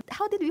 no?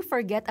 How did we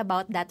forget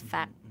about that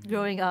fact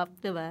growing up,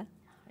 diba?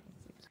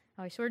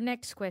 Okay, so our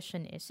next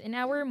question is, in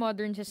our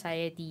modern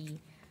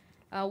society,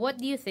 what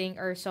do you think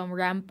are some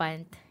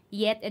rampant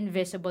yet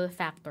invisible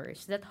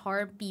factors that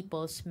harm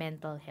people's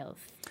mental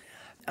health?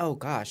 Oh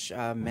gosh,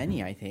 many,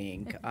 I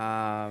think.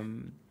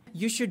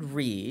 You should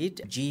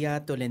read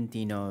Gia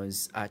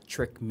Tolentino's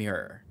Trick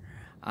Mirror.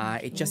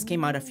 It just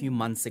came out a few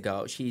months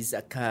ago. She's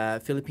a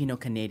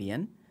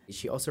Filipino-Canadian.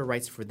 She also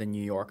writes for The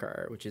New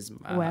Yorker, which is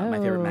my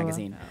favorite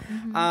magazine.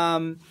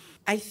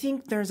 I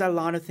think there's a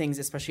lot of things,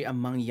 especially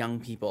among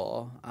young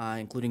people,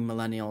 including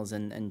millennials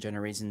and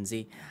Generation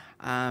Z.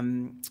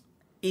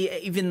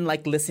 Even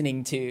like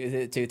listening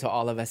to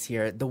all of us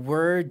here, the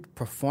word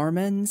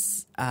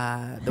performance,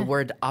 the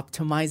word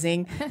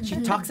optimizing,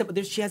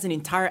 she has an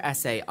entire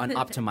essay on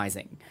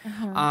optimizing.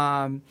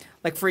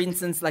 Like for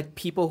instance, like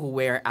people who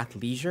wear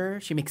athleisure,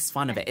 she makes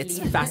fun of it.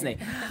 It's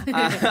fascinating.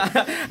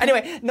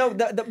 Anyway, no,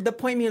 the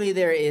point merely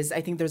there is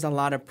I think there's a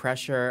lot of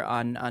pressure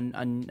on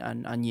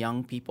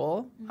young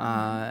people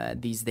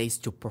these days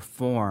to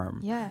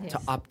perform, to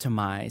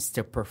optimize,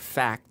 to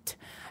perfect.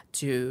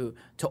 To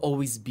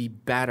always be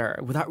better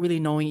without really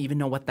even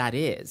know what that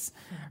is,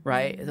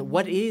 right?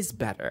 What is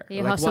better? The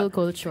hustle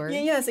culture.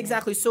 Yes,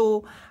 exactly.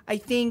 So I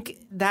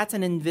think that's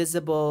an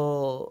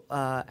invisible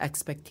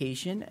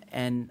expectation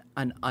and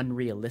an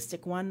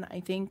unrealistic one.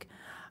 I think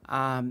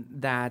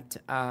that's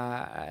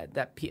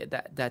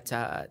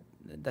a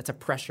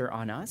pressure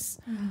on us.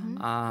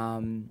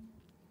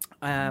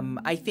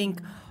 I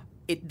think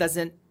it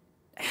doesn't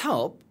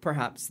help,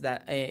 perhaps,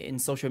 that in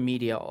social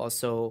media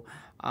also.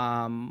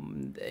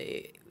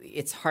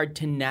 It's hard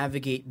to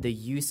navigate the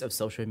use of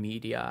social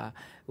media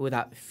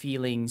without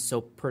feeling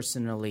so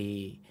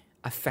personally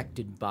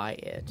affected by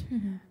it.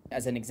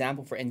 As an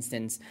example, for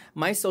instance,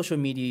 my social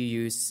media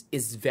use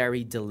is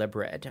very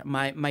deliberate.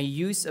 My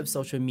use of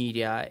social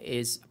media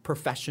is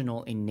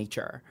professional in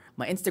nature.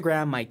 My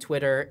Instagram, my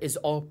Twitter is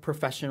all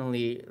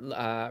professionally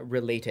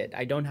related.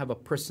 I don't have a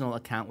personal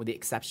account with the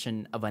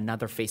exception of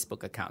another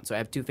Facebook account. So I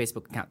have 2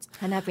 Facebook accounts.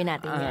 Hanapin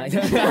natin yan.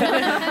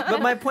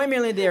 But my point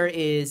merely there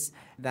is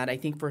that I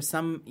think for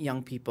some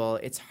young people,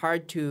 it's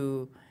hard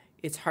to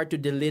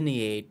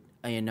delineate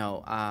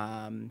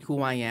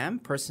who I am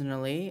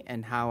personally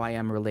and how I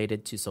am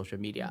related to social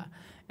media,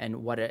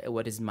 and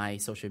what is my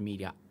social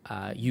media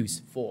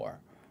use for.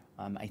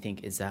 I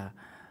think is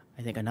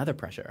another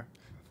pressure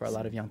for a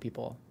lot of young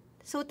people.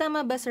 So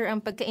tama ba, sir,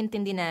 ang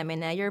pagkaintindi namin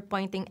na you're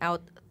pointing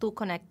out 2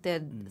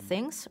 connected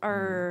things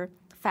or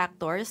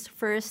factors?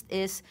 First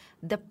is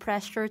the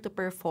pressure to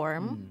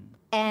perform,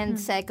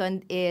 and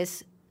second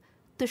is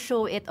to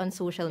show it on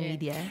social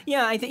media.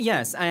 Yeah, I think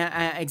yes,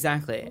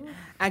 exactly.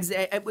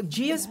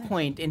 Gia's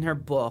point in her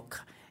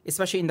book,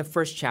 especially in the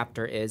first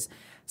chapter, is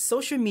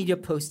social media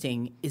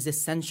posting is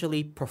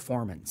essentially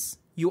performance.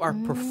 You are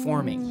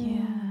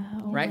performing,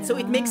 right? So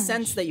it makes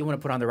sense that you want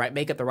to put on the right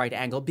makeup, the right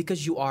angle,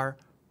 because you are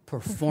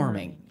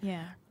performing.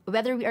 Yeah.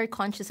 Whether we are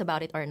conscious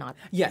about it or not.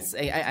 Yes,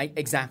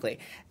 exactly.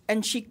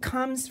 And she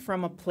comes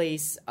from a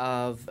place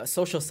of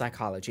social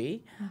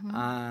psychology,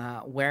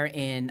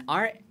 wherein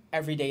our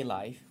everyday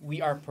life,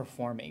 we are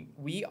performing.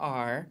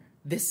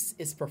 This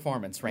is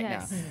performance right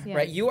now, Yes.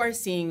 right? You are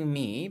seeing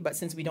me, but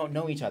since we don't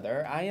know each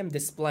other, I am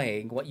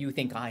displaying what you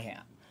think I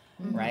am.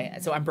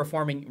 Right? So I'm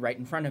performing right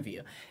in front of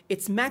you.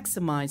 It's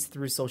maximized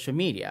through social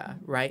media,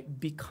 right?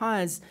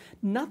 Because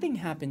nothing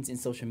happens in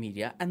social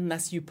media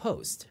unless you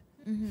post.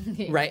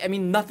 Right? I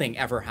mean, nothing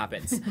ever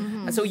happens.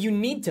 And so you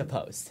need to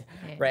post,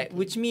 right?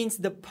 Which means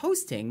the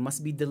posting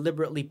must be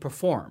deliberately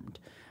performed,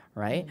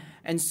 right?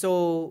 And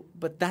so,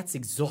 but that's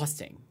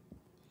exhausting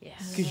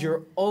because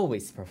you're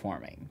always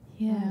performing.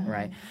 Yeah.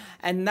 Right,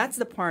 and that's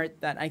the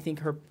part that I think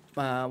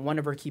one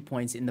of her key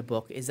points in the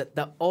book is that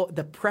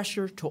the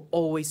pressure to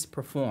always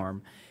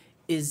perform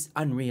is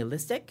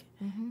unrealistic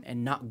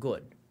and not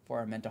good for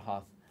our mental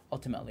health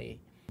ultimately.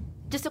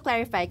 Just to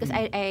clarify, because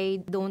I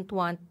don't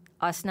want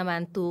us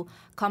naman to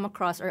come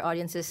across our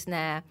audiences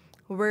na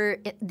we're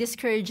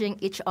discouraging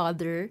each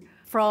other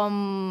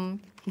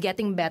from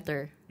getting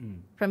better,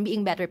 from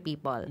being better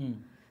people.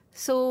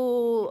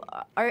 So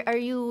are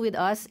you with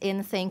us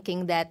in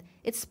thinking that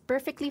it's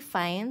perfectly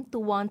fine to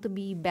want to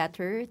be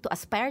better, to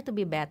aspire to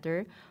be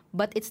better,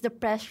 but it's the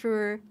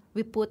pressure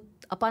we put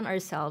upon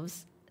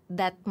ourselves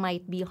that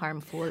might be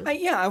harmful?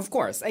 Yeah, of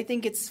course. I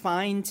think it's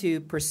fine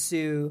to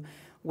pursue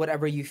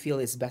whatever you feel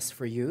is best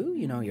for you,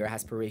 your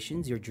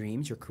aspirations, your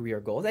dreams, your career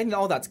goals. I think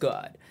all that's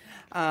good.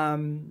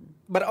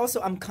 But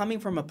also, I'm coming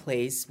from a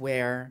place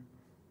where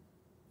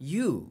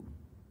you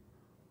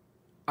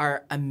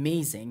are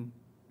amazing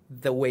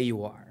the way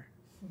you are.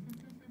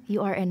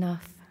 You are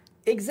enough.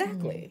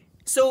 Exactly.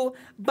 So,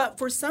 but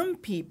for some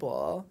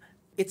people,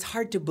 it's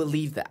hard to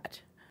believe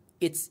that.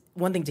 It's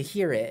one thing to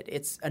hear it,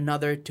 it's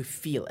another to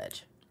feel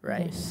it,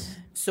 right? Yes.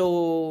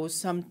 So,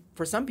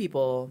 for some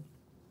people,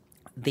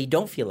 they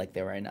don't feel like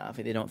they're enough,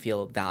 they don't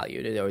feel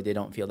valued, or they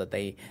don't feel that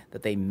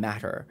they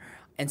matter.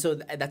 And so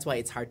that's why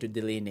it's hard to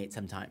delineate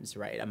sometimes,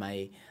 right? Am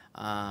I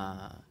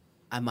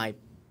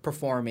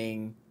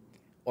performing,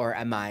 or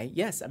am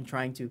I'm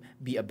trying to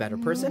be a better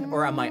person,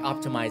 or am I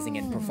optimizing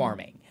and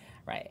performing,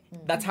 right?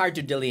 That's hard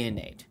to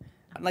delineate.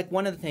 Like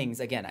one of the things,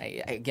 I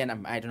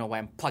don't know why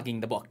I'm plugging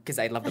the book because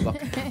I love the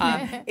book,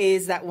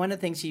 is that one of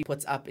the things she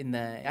puts up in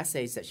the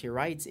essays that she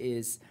writes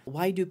is,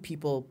 why do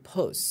people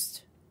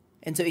post?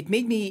 And so it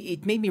made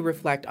me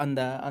reflect on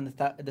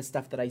the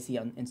stuff that I see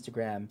on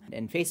Instagram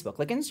and Facebook.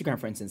 Like Instagram,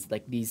 for instance,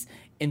 like these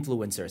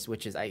influencers,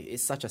 which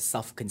is such a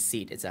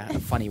self-conceit. It's a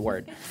funny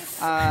word.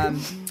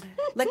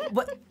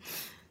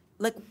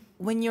 Like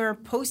when you're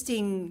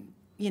posting,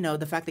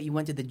 the fact that you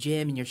went to the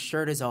gym and your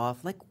shirt is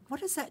off, like what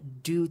does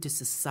that do to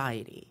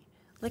society?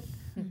 Like,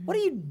 what are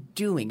you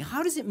doing?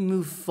 How does it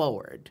move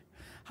forward?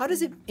 How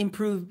does it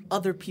improve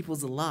other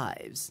people's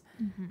lives?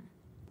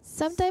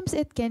 Sometimes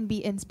it can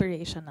be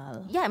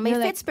inspirational. Yeah, may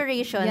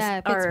inspiration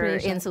or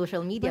in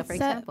social media, for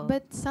example.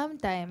 But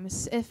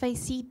sometimes, if I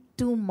see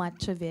too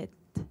much of it,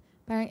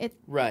 parang it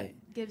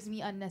gives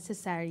me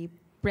unnecessary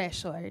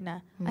pressure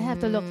na I have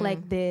to look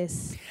like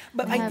this.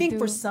 But I think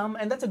for some,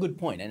 and that's a good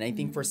point, and I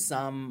think for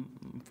some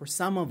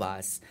of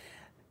us,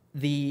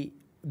 the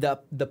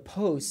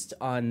post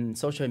on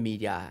social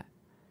media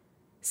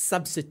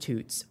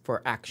substitutes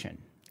for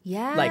action.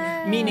 Yeah.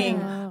 Like,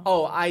 meaning,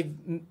 I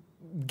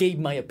gave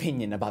my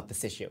opinion about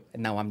this issue,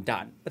 and now I'm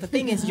done. But the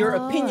thing is, your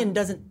opinion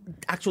doesn't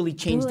actually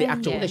change the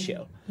actual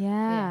issue.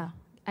 Yeah.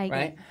 I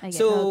Right? get.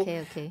 So,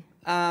 Okay.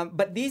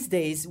 but these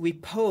days, we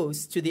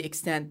post to the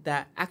extent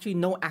that actually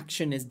no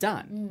action is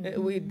done.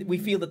 We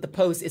feel that the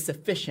post is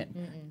sufficient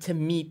to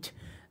meet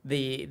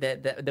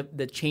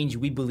the change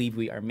we believe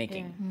we are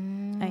making.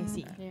 I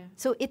see. Yeah.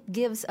 So it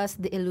gives us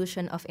the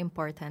illusion of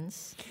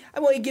importance.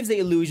 Well, it gives the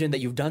illusion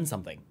that you've done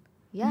something.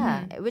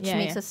 Yeah, which Yeah,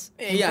 makes yeah. us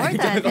Yeah,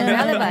 important and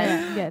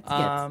relevant. Gets.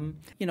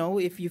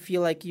 If you feel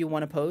like you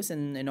want to post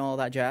and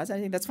all that jazz, I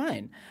think that's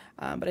fine.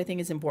 But I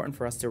think it's important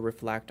for us to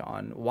reflect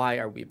on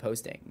why are we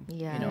posting?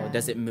 Yeah.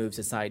 Does it move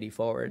society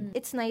forward?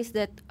 It's nice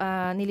that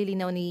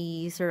nililinaw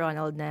ni Sir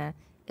Ronald na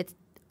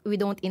we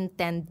don't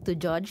intend to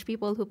judge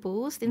people who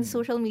post in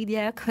social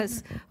media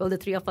because, the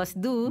three of us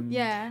do.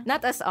 Yeah.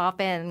 Not as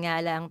often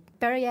nga lang.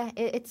 Pero yeah,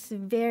 it's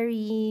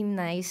very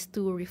nice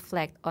to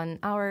reflect on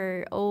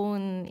our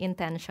own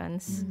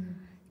intentions.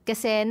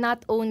 Kasi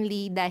not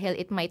only dahil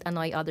it might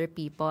annoy other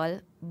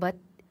people, but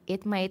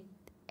it might,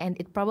 and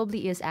it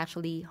probably is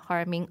actually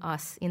harming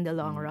us in the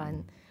long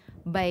run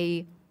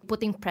by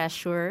putting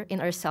pressure in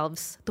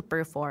ourselves to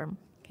perform.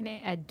 Can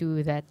I add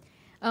to that?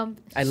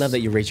 I love that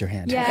you raise your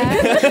hand. Yeah.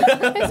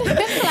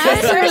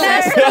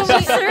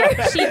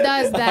 She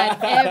does that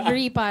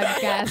every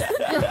podcast.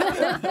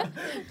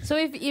 So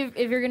if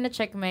you're gonna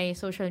check my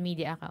social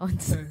media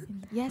accounts,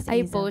 Yes,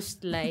 I Hazel.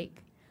 post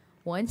like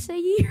once a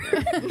year.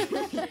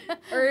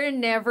 Or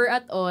never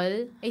at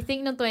all. I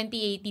think noong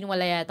 2018,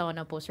 wala yata ako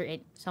na-post or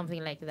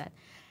something like that.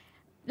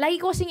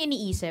 Lagi ko kasing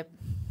iniisip,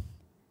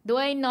 do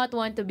I not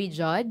want to be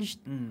judged?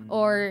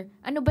 Or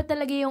ano ba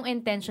talaga yung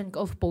intention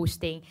ko of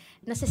posting?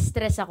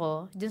 Nasa-stress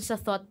ako dun sa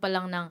thought pa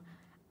lang ng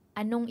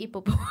anong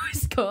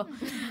ipopost ko?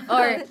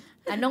 Or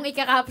anong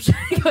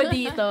ika-caption ko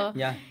dito?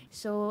 Yeah.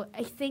 So,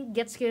 I think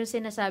gets ko yung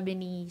sinasabi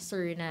ni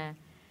Sir na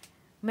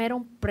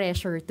merong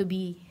pressure to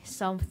be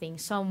something,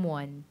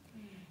 someone.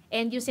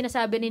 And yung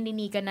sinasabi ni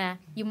Nika na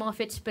yung mga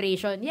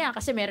fitspiration, yeah,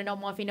 kasi meron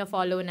akong mga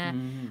fina-follow na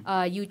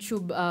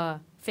YouTube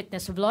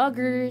fitness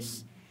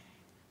vloggers.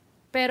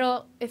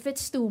 Pero if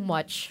it's too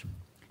much,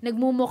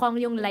 nagmumukhang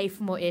yung life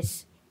mo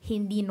is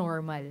hindi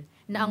normal.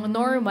 Na ang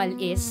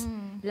normal is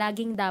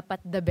laging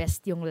dapat the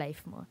best yung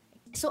life mo.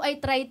 So I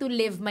try to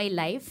live my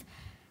life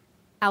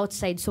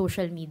outside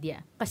social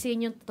media. Kasi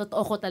yun yung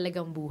totoo ko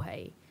talagang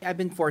buhay. I've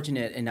been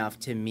fortunate enough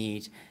to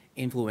meet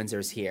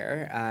influencers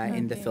here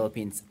in the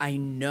Philippines. I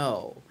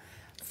know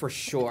for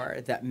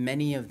sure that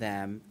many of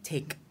them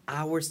take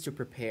hours to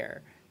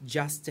prepare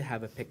just to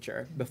have a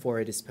picture before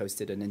it is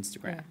posted on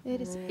Instagram.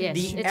 It is. Yes,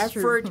 The it's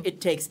effort true.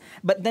 it takes.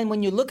 But then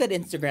when you look at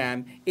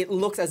Instagram, it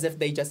looks as if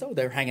they just,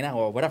 they're hanging out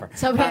or whatever.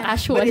 Sobrang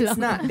casual But it's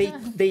lang.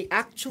 not. They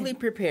actually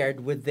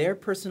prepared with their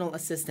personal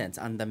assistants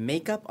on the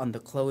makeup, on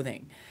the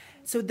clothing.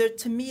 So there,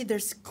 to me,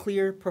 there's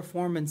clear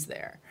performance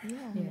there.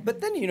 Yeah.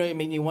 But then, it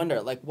made me wonder,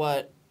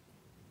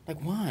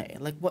 why?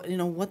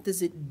 What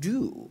does it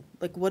do?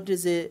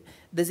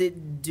 Does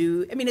it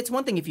do? I mean, it's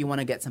one thing if you want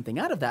to get something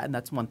out of that, and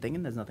that's one thing,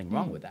 and there's nothing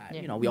wrong with that.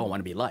 Yeah. We all want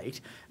to be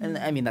liked, and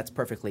I mean, that's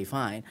perfectly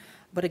fine.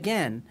 But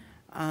again,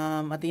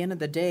 at the end of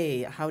the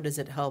day, how does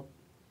it help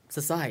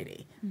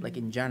society,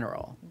 in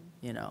general,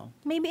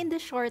 Maybe in the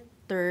short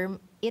term,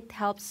 it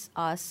helps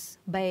us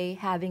by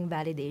having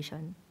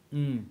validation.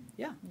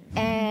 Yeah.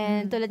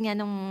 And tulad nga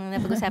nung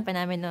napag-usapan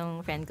namin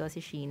nung friend ko, si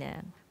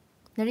Sheena,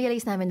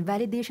 na-realize namin,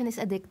 validation is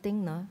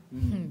addicting, no?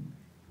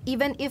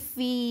 Even if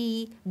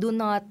we do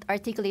not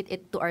articulate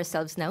it to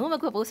ourselves na,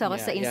 magpo-post ako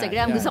sa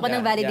Instagram, gusto ko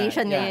ng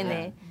validation ngayon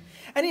eh.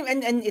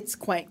 And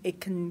it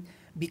can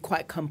be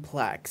quite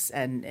complex,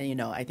 and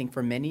I think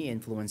for many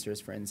influencers,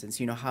 for instance,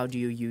 how do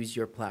you use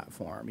your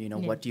platform?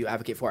 What do you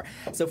advocate for?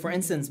 So, for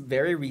instance,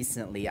 very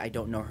recently, I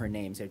don't know her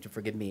name, so you have to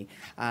forgive me,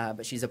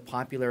 but she's a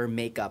popular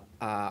makeup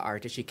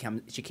artist. She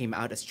came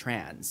out as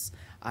trans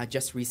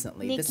just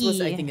recently. This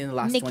was, I think, in the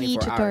last Nikki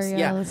 24 hours.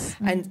 Yeah,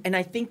 tutorials. and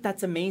I think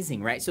that's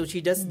amazing, right? So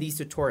she does these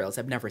tutorials.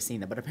 I've never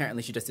seen them, but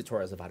apparently she does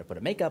tutorials of how to put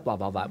on makeup, blah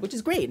blah blah, which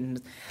is great, and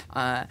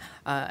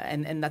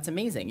that's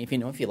amazing. If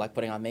you like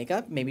putting on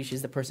makeup, maybe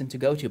she's the person to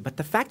go to. But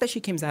the fact that she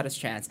came out as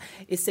trans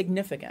is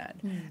significant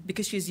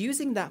because she's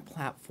using that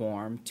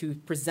platform to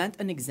present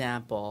an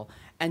example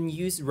and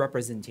use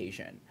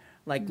representation.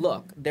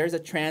 Look, there's a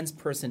trans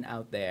person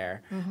out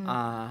there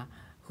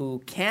who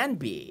can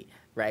be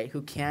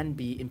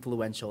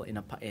influential in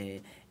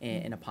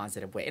a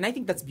positive way, and I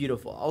think that's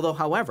beautiful. Although,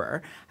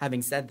 however,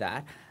 having said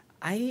that,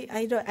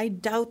 I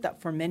doubt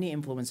that for many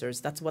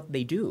influencers that's what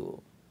they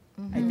do.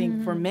 I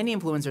think for many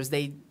influencers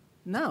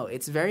no,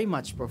 it's very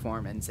much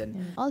performance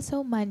and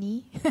Also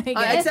money. I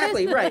guess.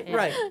 exactly right.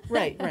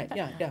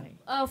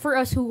 Yeah. For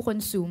us who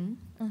consume,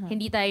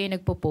 hindi tayo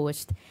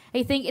nagpo-post.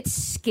 I think it's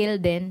skill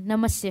din na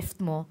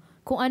ma-sift mo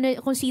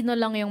kung sino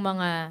lang yung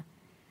mga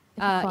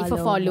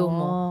ifa-follow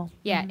mo.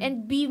 Yeah,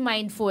 and be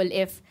mindful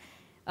if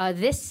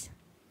this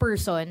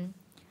person,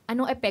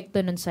 anong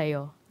epekto nun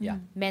sa'yo?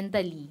 Yeah.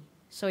 Mentally.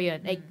 So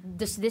yun,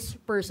 does this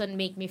person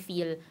make me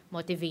feel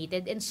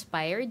motivated,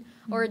 inspired,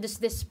 or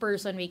does this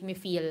person make me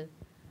feel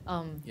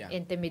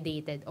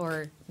intimidated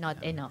or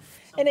not enough?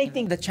 And I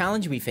think the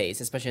challenge we face,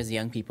 especially as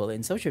young people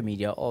in social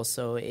media,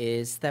 also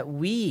is that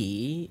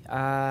we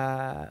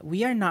are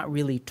not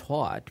really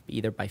taught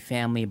either by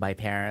family, by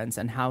parents,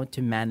 and how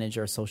to manage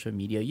our social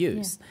media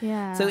use.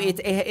 Yeah. So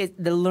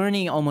the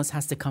learning almost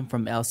has to come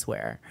from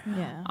elsewhere.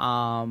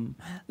 Yeah.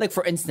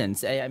 For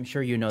instance, I'm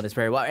sure you know this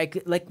very well.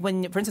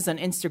 When, for instance, on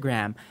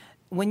Instagram,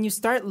 when you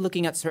start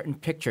looking at certain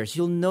pictures,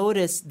 you'll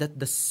notice that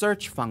the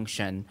search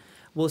function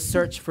will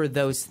search for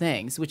those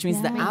things, which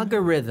means the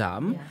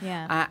algorithm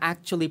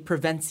actually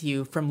prevents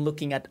you from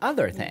looking at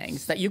other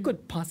things that you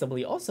could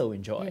possibly also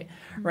enjoy,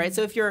 right?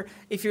 So if you're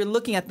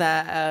looking at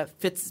the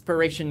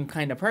fitspiration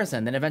kind of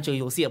person, then eventually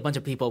you'll see a bunch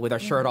of people with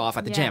their shirt off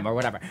at the gym or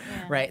whatever,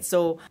 right?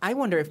 So I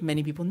wonder if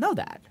many people know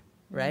that,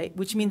 right?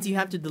 Which means you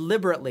have to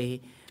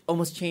deliberately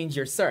almost change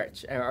your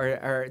search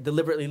or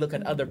deliberately look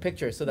at other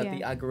pictures so that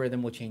the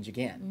algorithm will change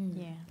again.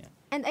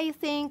 And I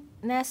think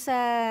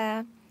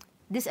nasa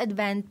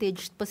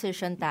disadvantaged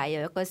position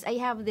tayo because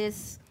I have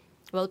this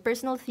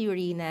personal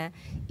theory na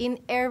in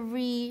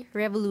every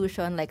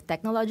revolution, like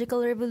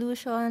technological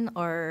revolution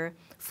or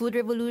food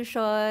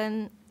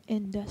revolution,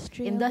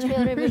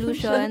 industrial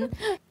revolution,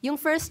 yung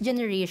first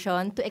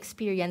generation to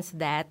experience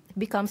that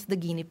becomes the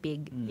guinea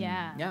pig.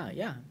 Yeah.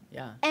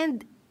 Yeah.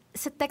 And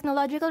sa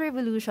technological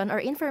revolution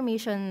or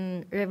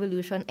information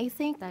revolution, I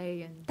think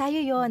tayo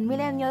yon,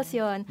 millennials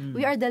yon.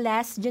 We are the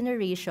last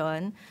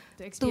generation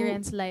To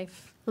experience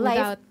life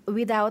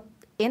without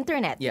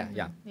internet.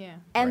 Yeah.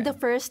 And Right. the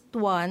first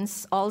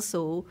ones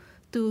also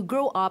to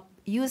grow up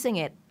using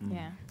it.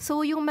 Yeah.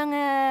 So yung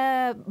mga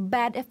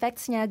bad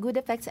effects niya, good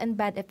effects and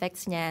bad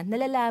effects niya,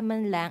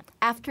 nalalaman lang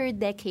after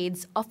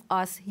decades of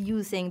us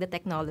using the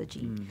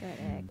technology.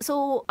 Correct.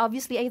 So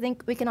obviously, I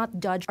think we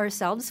cannot judge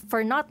ourselves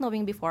for not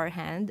knowing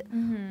beforehand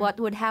what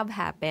would have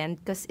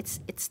happened because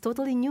it's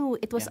totally new.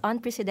 It was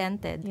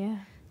unprecedented.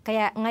 Yeah.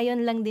 Kaya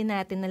ngayon lang din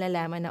natin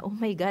nalalaman na, oh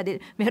my God,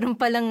 meron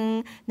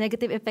palang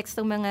negative effects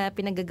ng mga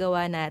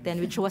pinagagawa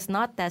natin which was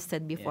not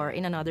tested before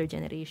in another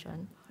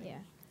generation.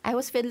 Yeah. I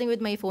was fiddling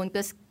with my phone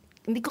because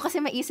hindi ko kasi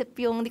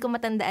hindi ko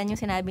matandaan yung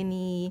sinabi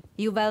ni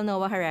Yuval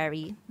Noah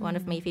Harari, one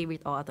of my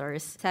favorite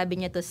authors. Sabi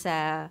niya to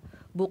sa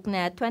book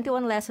na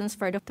 21 Lessons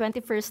for the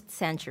 21st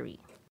Century.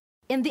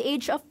 In the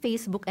age of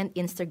Facebook and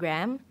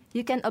Instagram,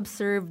 you can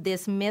observe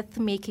this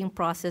myth-making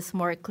process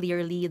more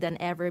clearly than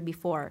ever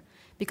before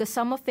because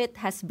some of it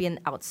has been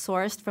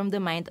outsourced from the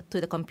mind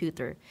to the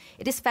computer.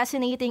 It is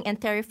fascinating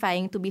and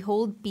terrifying to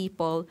behold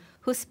people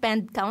who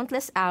spend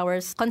countless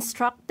hours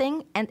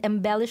constructing and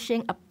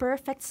embellishing a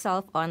perfect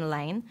self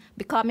online,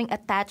 becoming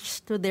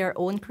attached to their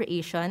own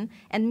creation,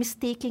 and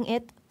mistaking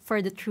it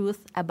for the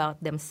truth about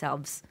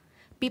themselves.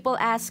 People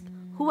ask,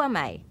 "Who am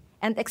I?"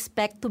 and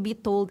expect to be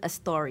told a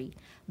story.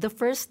 The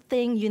first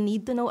thing you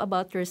need to know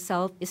about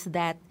yourself is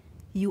that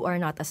you are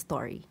not a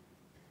story.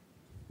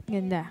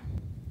 Ganda.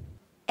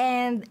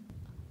 And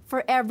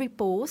for every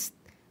post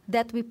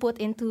that we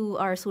put into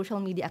our social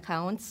media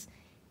accounts,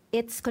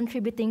 it's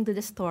contributing to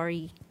the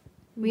story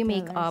we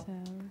make up,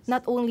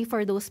 not only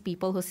for those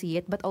people who see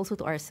it, but also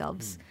to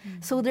ourselves.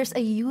 So there's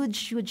a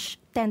huge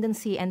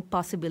tendency and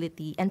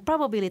possibility and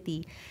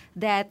probability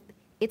that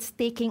it's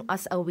taking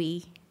us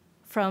away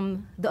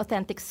from the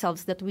authentic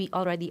selves that we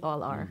already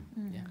all are.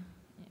 Yeah.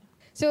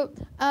 So,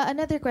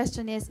 another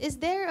question is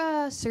there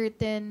a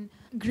certain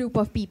group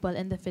of people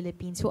in the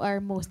Philippines who are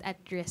most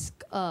at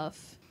risk of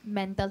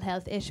mental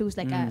health issues,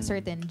 like a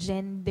certain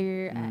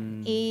gender,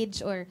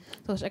 age, or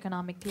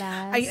socioeconomic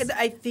class?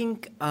 I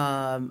think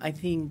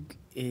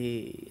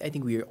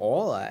we're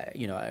all at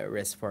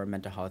risk for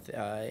mental health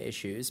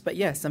issues. But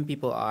yes, some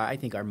people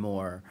are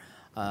more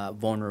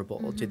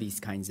vulnerable to these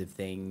kinds of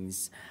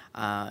things.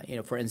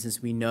 For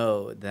instance, we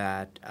know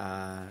that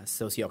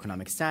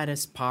socioeconomic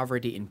status,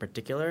 poverty in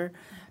particular,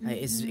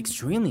 is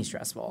extremely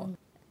stressful.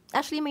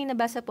 Actually, may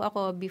nabasa po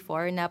ako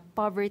before na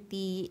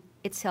poverty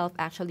itself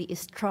actually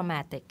is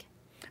traumatic.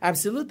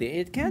 Absolutely,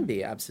 it can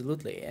be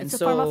absolutely, and It's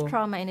a so form of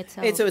trauma in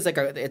itself. It's like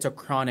a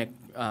chronic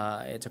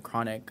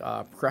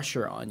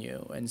pressure on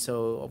you, and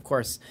so of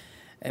course.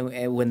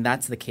 And when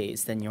that's the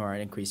case, then you're at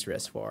increased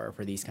risk for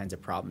these kinds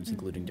of problems,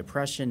 including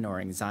depression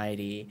or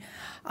anxiety.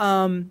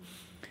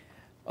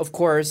 Of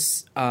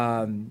course,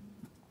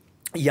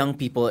 young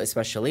people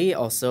especially,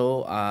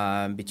 also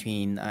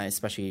between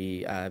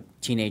especially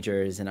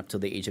teenagers and up to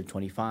the age of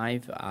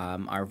 25,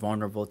 are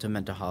vulnerable to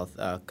mental health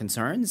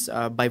concerns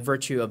by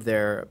virtue of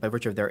their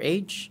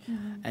age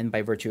and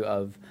by virtue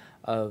of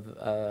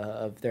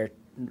their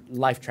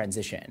life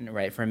transition,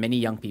 right? For many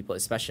young people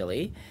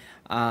especially,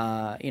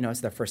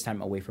 it's their first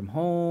time away from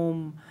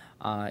home,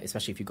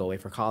 especially if you go away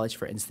for college,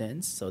 for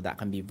instance. So that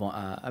can be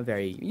a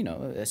very,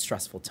 a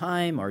stressful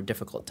time or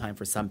difficult time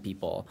for some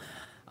people.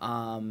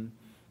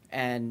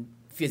 And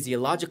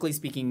physiologically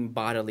speaking,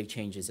 bodily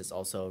changes is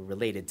also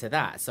related to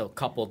that. So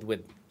coupled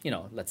with,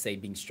 let's say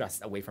being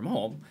stressed away from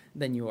home,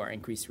 then you are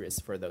increased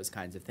risk for those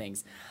kinds of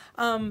things.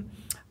 I'm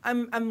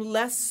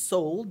less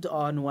sold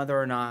on whether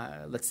or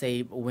not, let's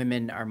say,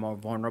 women are more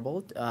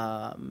vulnerable.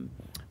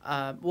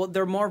 Well,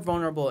 they're more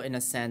vulnerable in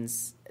a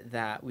sense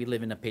that we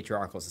live in a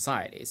patriarchal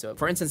society. So,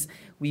 for instance,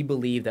 we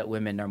believe that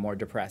women are more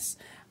depressed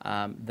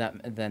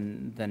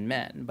than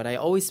men. But I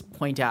always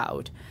point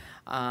out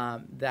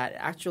that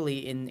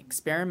actually in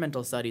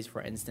experimental studies,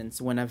 for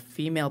instance, when a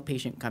female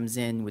patient comes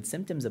in with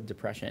symptoms of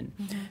depression,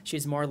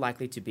 she's more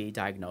likely to be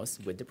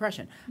diagnosed with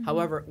depression.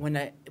 However, when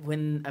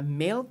a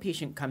male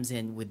patient comes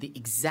in with the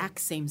exact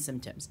same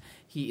symptoms,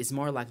 he is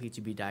more likely to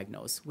be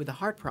diagnosed with a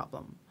heart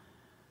problem.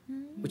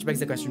 Which begs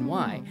the question,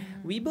 why?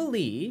 We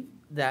believe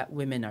that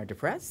women are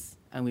depressed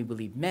and we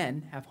believe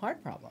men have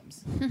heart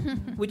problems.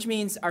 Which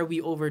means, are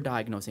we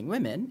overdiagnosing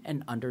women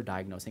and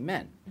underdiagnosing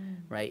men?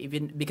 Right?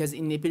 Even because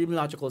in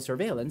epidemiological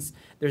surveillance,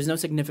 there's no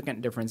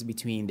significant difference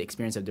between the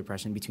experience of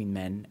depression between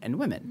men and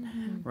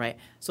women. Right?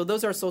 So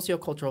those are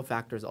sociocultural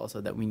factors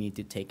also that we need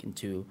to take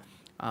into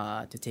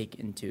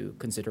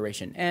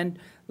consideration. And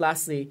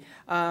lastly,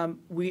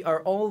 we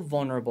are all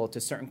vulnerable to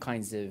certain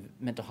kinds of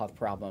mental health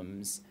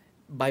problems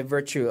by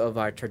virtue of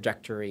our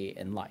trajectory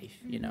in life.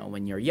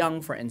 When you're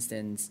young, for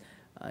instance,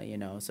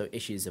 so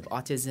issues of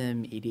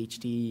autism,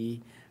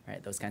 ADHD,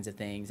 right, those kinds of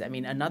things. I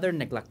mean, another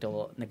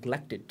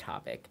neglected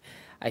topic,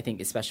 I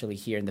think, especially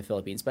here in the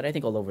Philippines, but I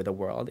think all over the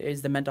world,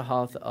 is the mental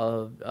health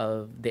of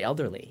the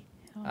elderly.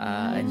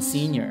 and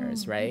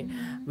seniors, right?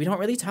 We don't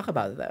really talk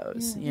about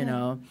those, you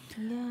know.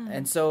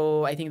 And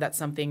so I think that's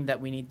something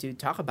that we need to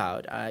talk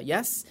about.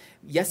 Yes,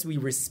 we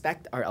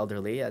respect our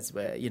elderly, as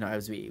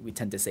we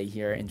tend to say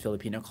here in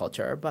Filipino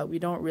culture, but we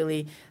don't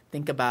really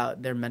think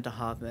about their mental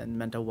health and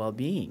mental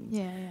well-being.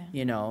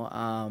 You know,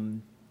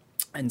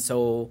 and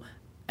so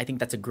I think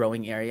that's a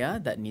growing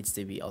area that needs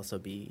to be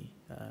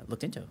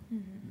looked into.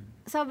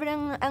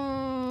 Sobrang,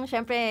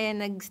 syempre,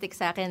 nag-stick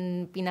sa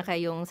akin pinaka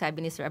yung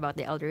sabi ni Sir about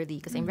the elderly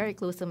because I'm very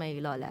close to my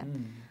lola.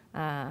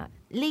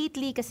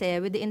 Lately kasi,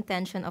 with the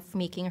intention of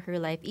making her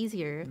life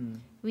easier,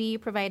 we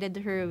provided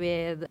her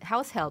with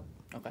house help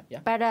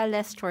para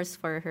less chores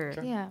for her.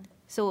 Yeah.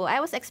 So, I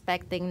was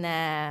expecting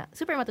na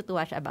super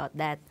matutuwa siya about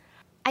that.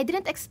 I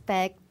didn't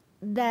expect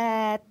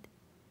that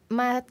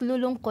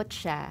malulungkot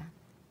siya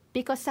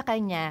because sa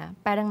kanya,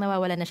 parang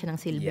nawawala na siya ng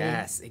silbi.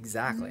 Yes,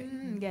 exactly.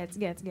 Gets.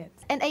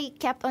 And I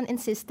kept on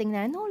insisting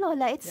na, no,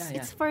 Lola,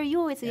 it's for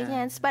you. It's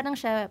ganyan. Parang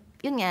siya,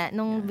 yun nga,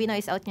 nung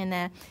binoise out niya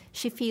na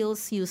she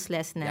feels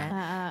useless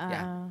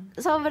na.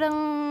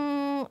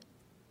 Sobrang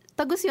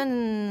tagus yun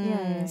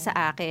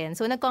sa akin.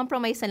 So,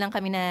 nag-compromise na lang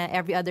kami na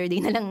every other day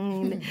na lang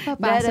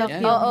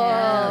papasok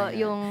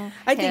yung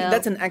I think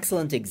that's an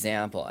excellent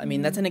example. I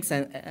mean, that's an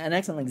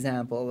excellent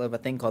example of a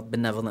thing called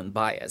benevolent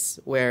bias,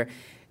 where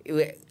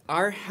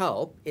our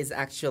help is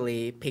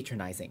actually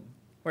patronizing.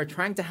 We're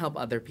trying to help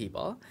other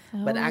people,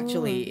 but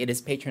actually it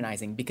is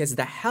patronizing because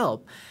the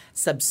help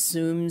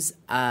subsumes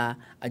a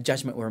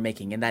judgment we're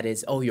making, and that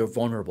is, oh, you're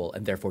vulnerable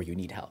and therefore you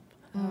need help.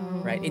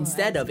 Right?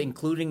 Instead of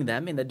including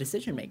them in the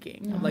decision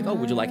making. I'm like, oh,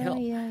 would you like help?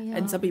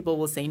 And some people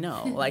will say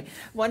no. Like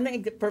one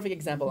perfect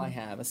example I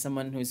have is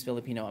someone who's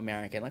Filipino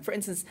American. Like for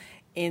instance,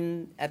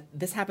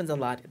 this happens a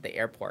lot at the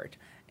airport.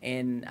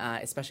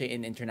 Especially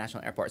in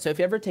international airports. So if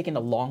you've ever taken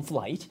a long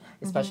flight,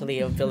 especially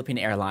of Philippine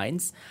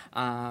Airlines,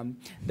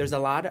 there's a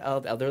lot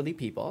of elderly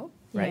people,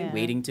 right,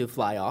 waiting to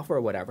fly off or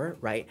whatever,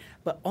 right?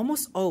 But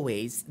almost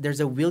always there's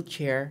a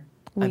wheelchair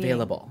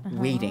available,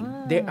 waiting.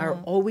 They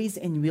are always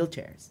in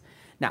wheelchairs.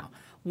 Now,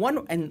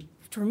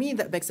 for me,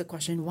 that begs the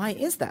question, why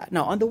is that?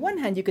 Now, on the one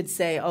hand, you could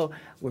say, oh,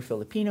 we're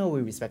Filipino,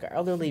 we respect our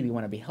elderly, we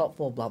want to be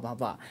helpful, blah, blah,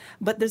 blah.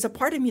 But there's a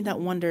part of me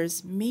that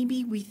wonders,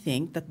 maybe we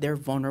think that they're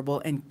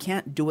vulnerable and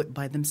can't do it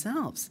by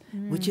themselves,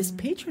 which is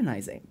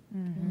patronizing,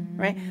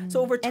 right? So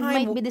over time...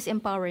 And might be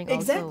disempowering also.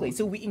 Exactly.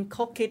 So we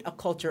inculcate a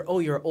culture, oh,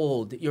 you're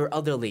old, you're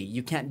elderly,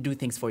 you can't do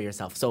things for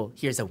yourself, so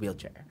here's a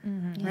wheelchair,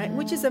 right?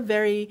 Which is a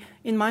very,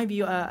 in my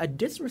view, a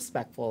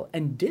disrespectful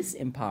and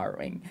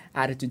disempowering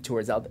attitude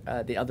towards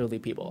the elderly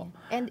people.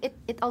 And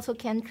it also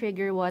can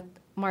trigger what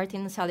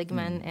Martin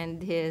Seligman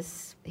and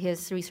his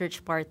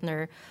research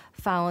partner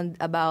found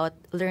about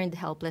learned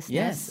helplessness.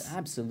 Yes,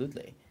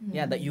 absolutely.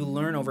 Yeah, that you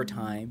learn over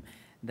time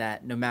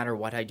that no matter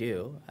what I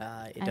do,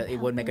 it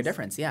would make a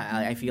difference. Yeah,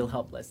 I feel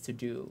helpless to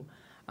do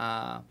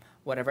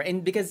whatever.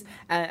 And because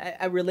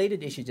a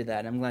related issue to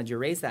that, I'm glad you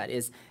raised that,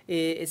 is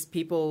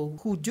people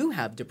who do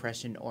have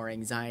depression or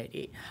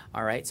anxiety.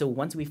 All right. So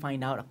once we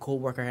find out a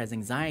coworker has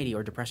anxiety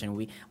or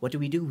depression, what do?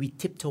 We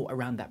tiptoe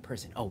around that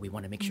person. Oh, we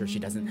want to make sure she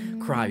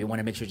doesn't cry. We want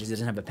to make sure she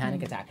doesn't have a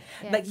panic attack.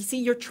 Yes. Like, you see,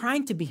 you're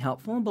trying to be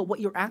helpful, but what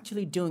you're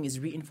actually doing is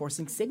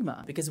reinforcing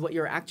stigma, because what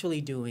you're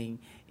actually doing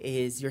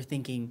is you're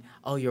thinking,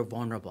 oh, you're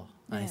vulnerable.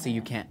 So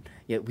you can't.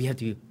 Yeah, we have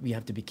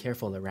to be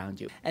careful around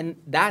you, and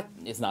that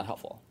is not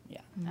helpful. Yeah,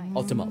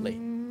 ultimately.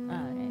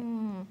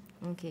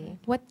 Okay.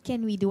 What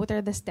can we do? What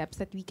are the steps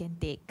that we can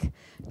take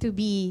to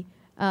be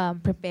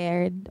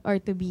prepared or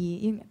to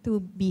be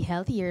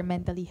healthier,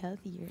 mentally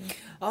healthier?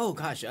 Oh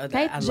gosh, a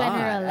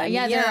general. lot.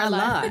 There are a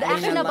lot. The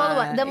actionable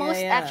one, the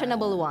most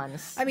actionable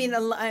ones. I mean, a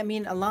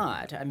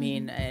lot. I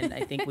mean, and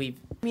I think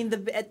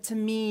to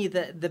me,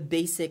 the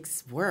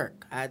basics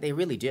work. They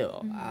really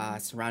do.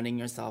 Surrounding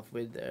yourself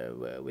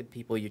with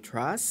people you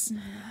trust,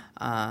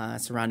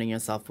 surrounding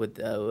yourself with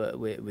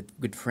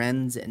good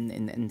friends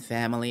and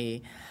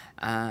family.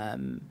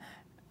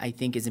 I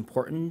think is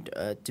important.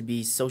 To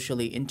be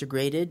socially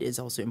integrated is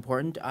also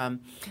important.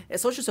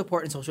 Social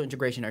support and social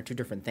integration are two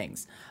different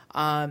things.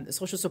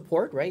 Social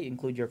support, right,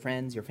 include your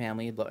friends, your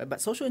family, but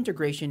social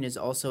integration is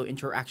also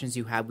interactions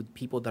you have with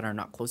people that are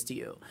not close to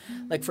you.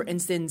 Like, for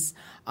instance,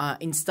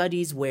 in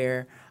studies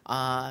where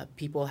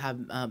people have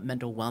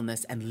mental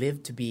wellness and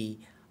live to be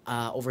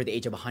over the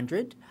age of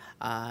 100,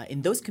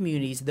 in those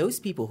communities, those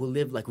people who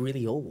live like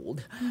really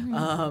old,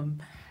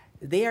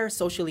 they are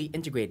socially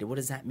integrated. What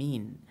does that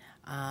mean?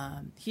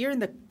 Here in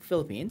the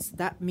Philippines,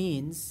 that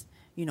means,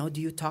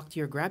 do you talk to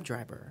your Grab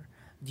driver?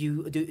 Do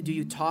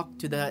you talk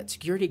to the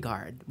security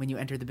guard when you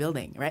enter the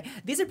building, right?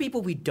 These are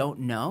people we don't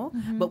know,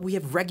 but we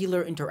have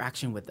regular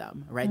interaction with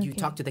them, right? Okay. You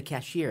talk to the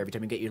cashier every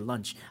time you get your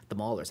lunch at the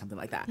mall or something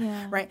like that,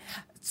 right?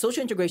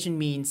 social integration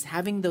means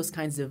having those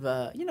kinds of,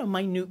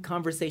 minute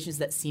conversations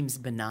that seems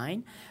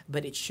benign,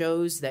 but it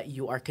shows that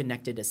you are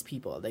connected as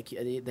people. Like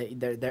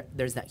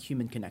there's that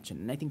human connection,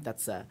 and I think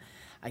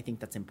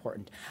that's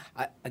important.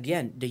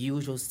 Again, the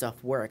usual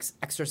stuff works.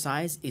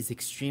 Exercise is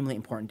extremely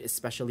important,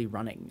 especially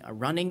running.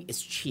 Running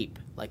is cheap.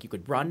 Like you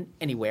could run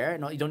anywhere.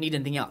 No, you don't need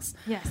anything else.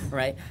 Yes.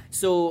 Right?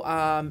 So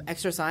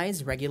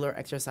regular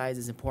exercise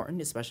is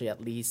important, especially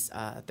at least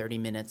 30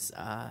 minutes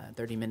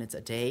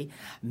a day.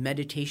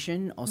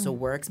 Meditation also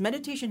works.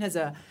 Meditation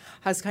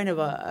has kind of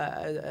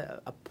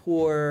a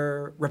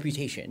poor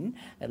reputation,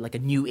 like a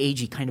new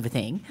agey kind of a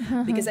thing,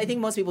 because I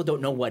think most people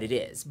don't know what it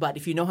is. But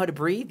if you know how to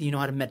breathe, you know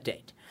how to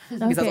meditate.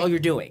 Because that's all you're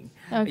doing.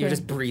 Okay. You're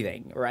just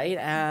breathing, right?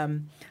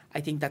 I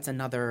think that's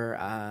another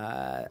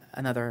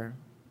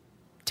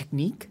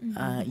technique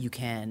you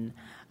can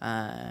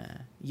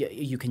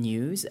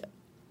use.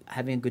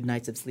 Having a good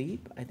night's of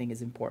sleep, I think,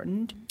 is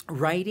important.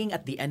 Writing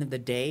at the end of the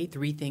day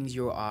 3 things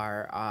you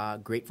are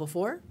grateful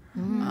for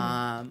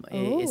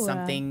is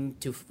something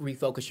to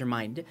refocus your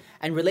mind.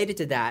 And related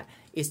to that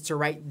is to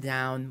write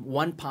down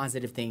one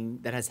positive thing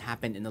that has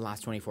happened in the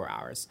last 24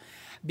 hours.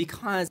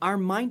 Because our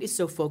mind is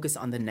so focused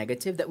on the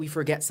negative that we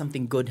forget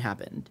something good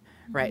happened,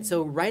 right?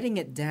 So writing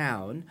it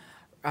down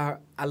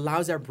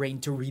allows our brain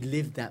to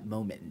relive that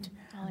moment.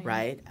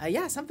 Right?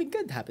 Something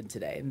good happened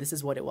today, and this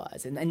is what it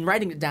was. And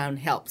writing it down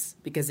helps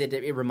because it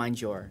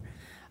reminds your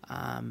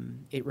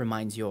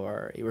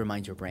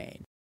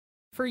brain.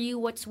 For you,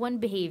 what's one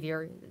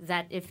behavior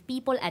that if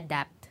people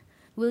adapt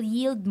will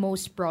yield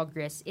most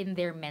progress in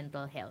their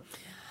mental health?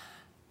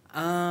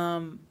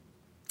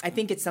 I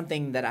think it's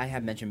something that I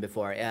have mentioned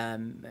before.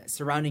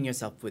 Surrounding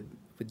yourself with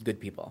good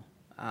people.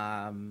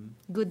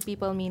 Good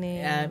people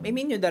meaning? I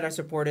mean that are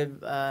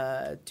supportive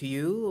to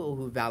you,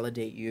 who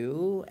validate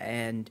you,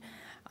 and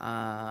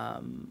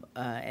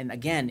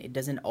again, it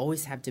doesn't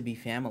always have to be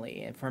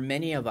family. And for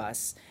many of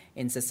us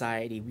in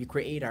society, we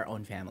create our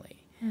own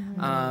family.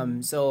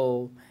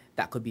 So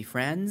that could be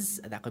friends,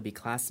 that could be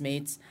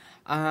classmates.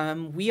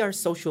 We are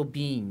social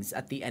beings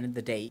at the end of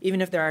the day.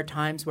 Even if there are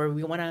times where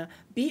we want to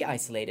be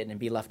isolated and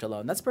be left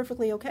alone, that's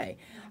perfectly okay.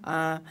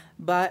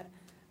 But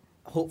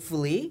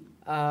hopefully,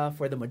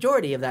 for the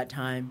majority of that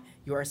time,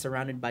 you are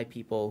surrounded by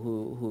people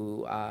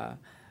who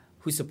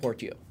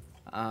support you.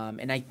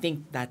 And I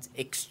think that's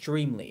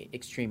extremely,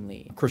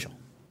 extremely crucial.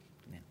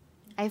 Yeah.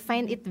 I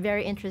find it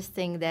very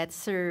interesting that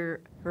Sir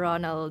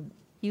Ronald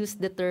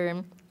used the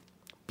term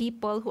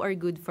people who are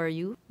good for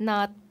you,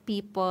 not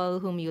people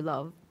whom you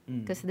love.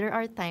 Because there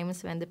are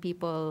times when the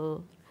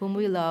people whom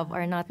we love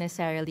are not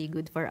necessarily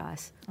good for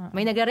us.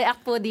 May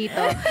nag-react po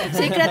dito.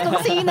 Secret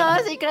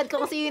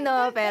kung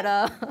sino,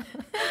 pero...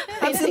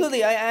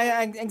 Absolutely,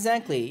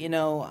 exactly.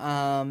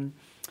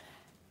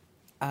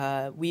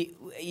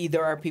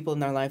 There are people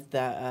in our life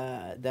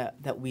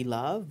that we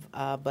love,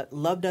 but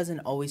love doesn't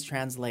always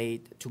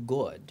translate to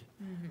good,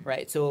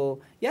 right?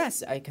 So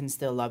yes, I can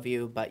still love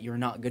you, but you're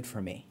not good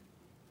for me,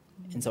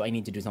 and so I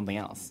need to do something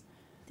else,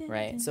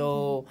 right?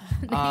 So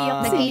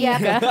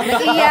Nag-iyakan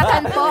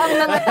po ang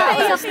mga tao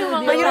sa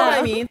studio. But you know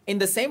what I mean? In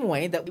the same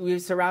way that we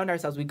surround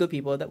ourselves with good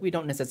people that we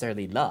don't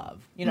necessarily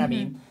love. You know what I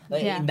mean?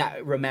 Like in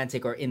that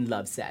romantic or in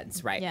love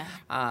sense, right? Yeah.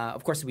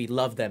 Of course, we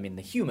love them in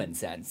the human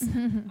sense.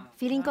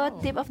 Feeling ko,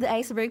 tip of the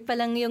iceberg pa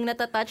lang yung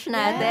natatouch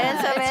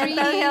natin sa It's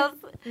mental health.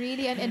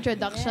 really an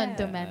introduction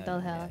to mental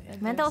health.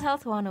 Mental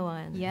health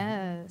 101.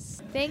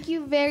 Yes. Thank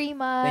you very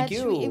much. Thank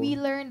you. We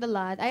learned a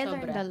lot. I Sobra.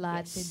 learned a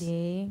lot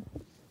today.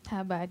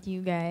 How about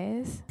you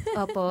guys?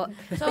 Opo.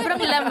 Sobrang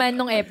laman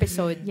nung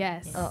episode.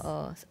 Yes.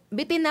 Oo.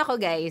 Bitin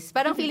ako, guys.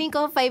 Parang feeling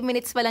ko 5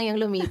 minutes pa lang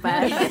yung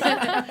lumipas.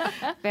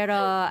 Pero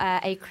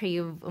I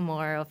crave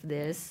more of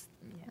this.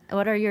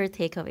 What are your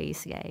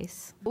takeaways,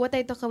 guys? What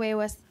I took away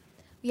was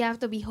we have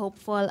to be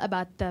hopeful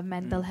about the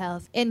mental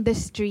health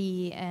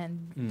industry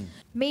and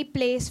may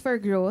place for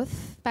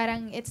growth.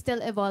 Parang it's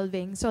still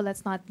evolving, so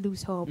let's not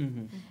lose hope.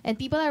 And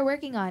people are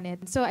working on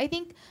it. So I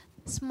think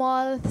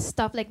small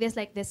stuff like this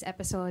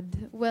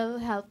episode, will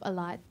help a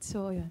lot.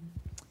 So, yun.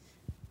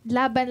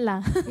 Laban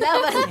lang.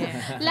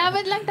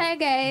 Laban lang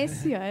tayo, guys.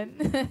 Yun.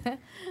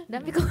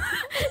 Dami ko.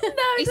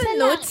 Isa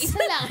lang.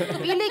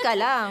 Pili ka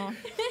lang.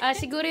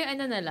 Siguro yung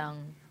ano na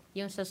lang,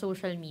 yung sa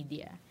social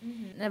media.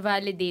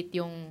 Na-validate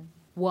yung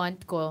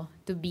want ko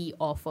to be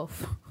off of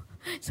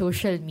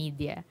social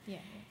media. Yeah.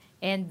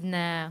 And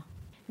na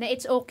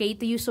it's okay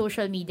to use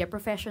social media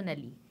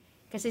professionally.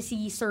 Kasi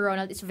si Sir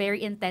Ronald is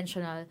very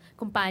intentional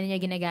kung paano niya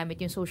ginagamit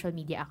yung social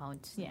media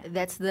accounts. Yeah.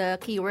 That's the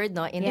keyword,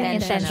 no? Yeah,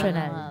 Intentional.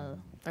 intentional.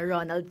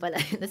 Ronald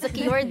pala. That's the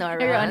keyword, no?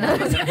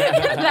 Ronald.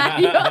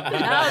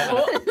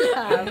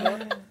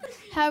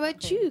 How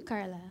about you,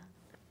 Carla?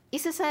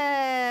 Isa sa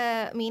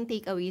main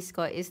takeaways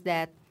ko is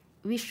that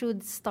we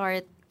should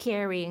start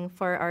caring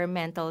for our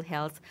mental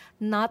health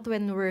not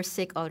when we're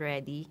sick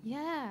already,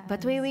 Yeah.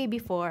 but way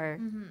before.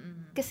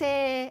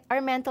 Kasi our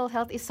mental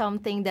health is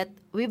something that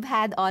we've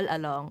had all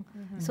along.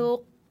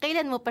 So,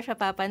 kailan mo pa siya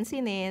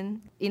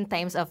papansinin in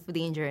times of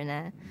danger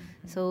na?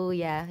 So,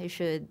 yeah, you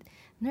should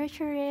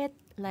nurture it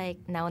like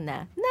now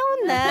na.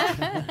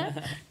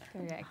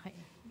 Correct.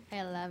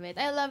 I love it.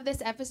 I love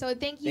this episode.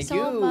 Thank you Thank so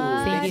you.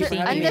 much. Thank you. for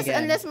having me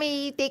again. Unless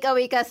may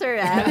takeaway ka,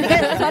 sir.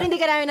 Sorry, hindi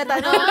ka namin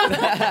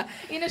natanong.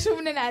 In-assume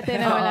na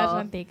natin na wala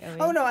siyang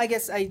takeaway. Oh no, I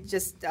guess I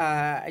just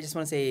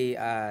want to say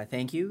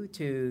thank you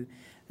to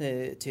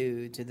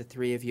the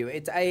three of you.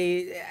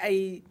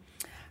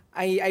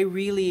 I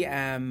really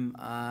am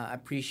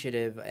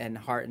appreciative and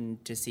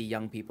heartened to see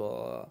young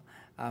people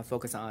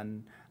focus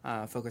on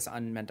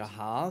mental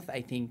health.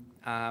 I think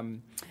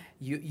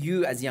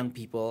you as young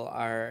people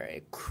are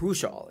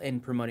crucial in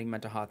promoting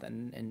mental health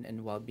and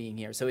well-being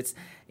here. So it's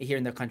here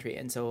in the country,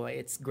 and so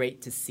it's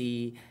great to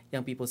see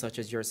young people such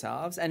as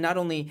yourselves, and not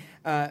only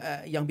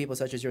young people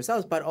such as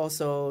yourselves, but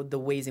also the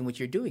ways in which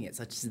you're doing it,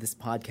 such as this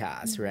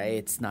podcast, right?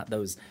 It's not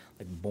those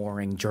like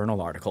boring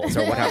journal articles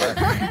or whatever,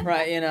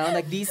 right? You know,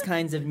 like these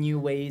kinds of new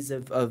ways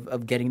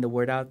of getting the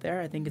word out there.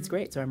 I think it's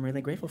great. So I'm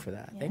really grateful for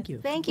that. Thank you.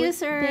 Thank you,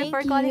 sir, Thank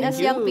for you. calling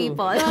us Thank young you.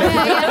 people.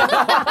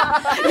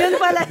 Yun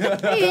pala.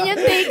 Yun yung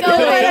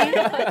takeaway.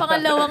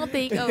 Pangalawang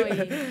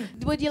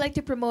takeaway. Would you like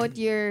to promote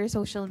your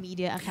social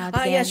media account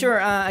again? Yeah, sure.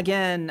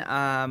 Again,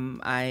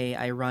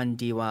 I run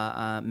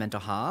Diwa Mental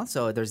Health.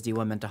 So there's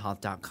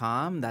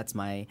diwamentalhealth.com. That's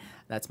my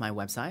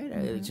website,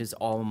 which is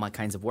all my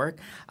kinds of work.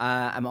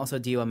 I'm also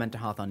Diwa Mental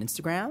Health on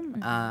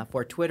Instagram.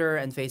 For Twitter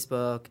and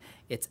Facebook,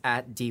 it's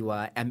at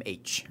Diwa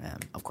MH.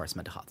 Of course,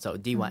 mental health. So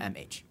Diwa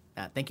MH.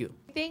 Thank you.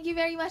 Thank you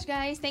very much,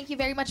 guys. Thank you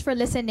very much for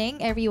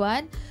listening,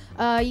 everyone.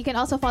 You can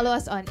also follow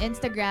us on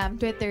Instagram,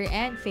 Twitter,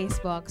 and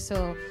Facebook.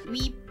 So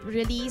we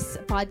release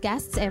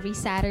podcasts every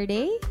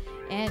Saturday,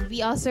 and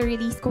we also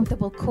release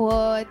quotable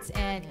quotes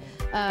and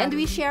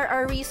we share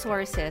our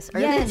resources,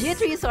 our Yes. legit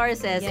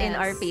resources in Yes.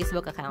 our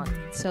Facebook account.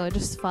 So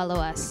just follow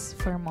us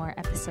for more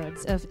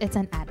episodes of It's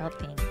an Adult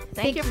Thing.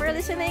 Thank you for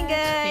listening,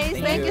 guys.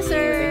 Thank you,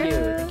 sir.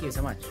 Thank you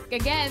so much.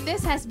 Again,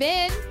 this has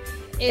been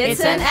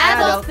It's an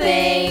Adult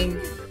Thing.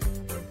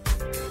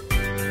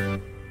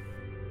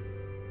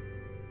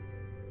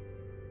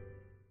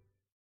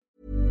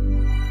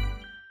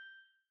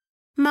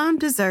 Mom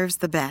deserves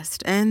the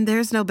best, and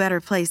there's no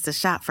better place to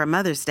shop for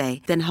Mother's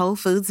Day than Whole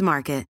Foods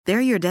Market. They're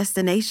your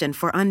destination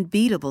for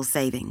unbeatable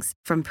savings,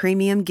 from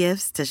premium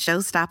gifts to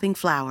show-stopping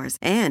flowers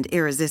and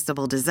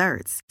irresistible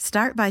desserts.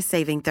 Start by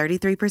saving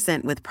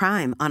 33% with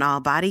Prime on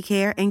all body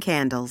care and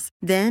candles.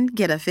 Then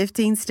get a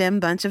 15-stem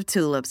bunch of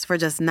tulips for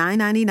just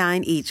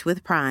 $9.99 each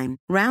with Prime.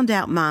 Round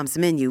out Mom's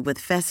menu with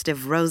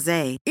festive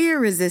rosé,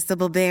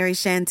 irresistible berry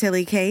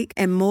chantilly cake,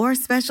 and more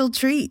special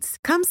treats.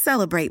 Come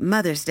celebrate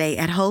Mother's Day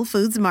at Whole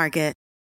Foods Market.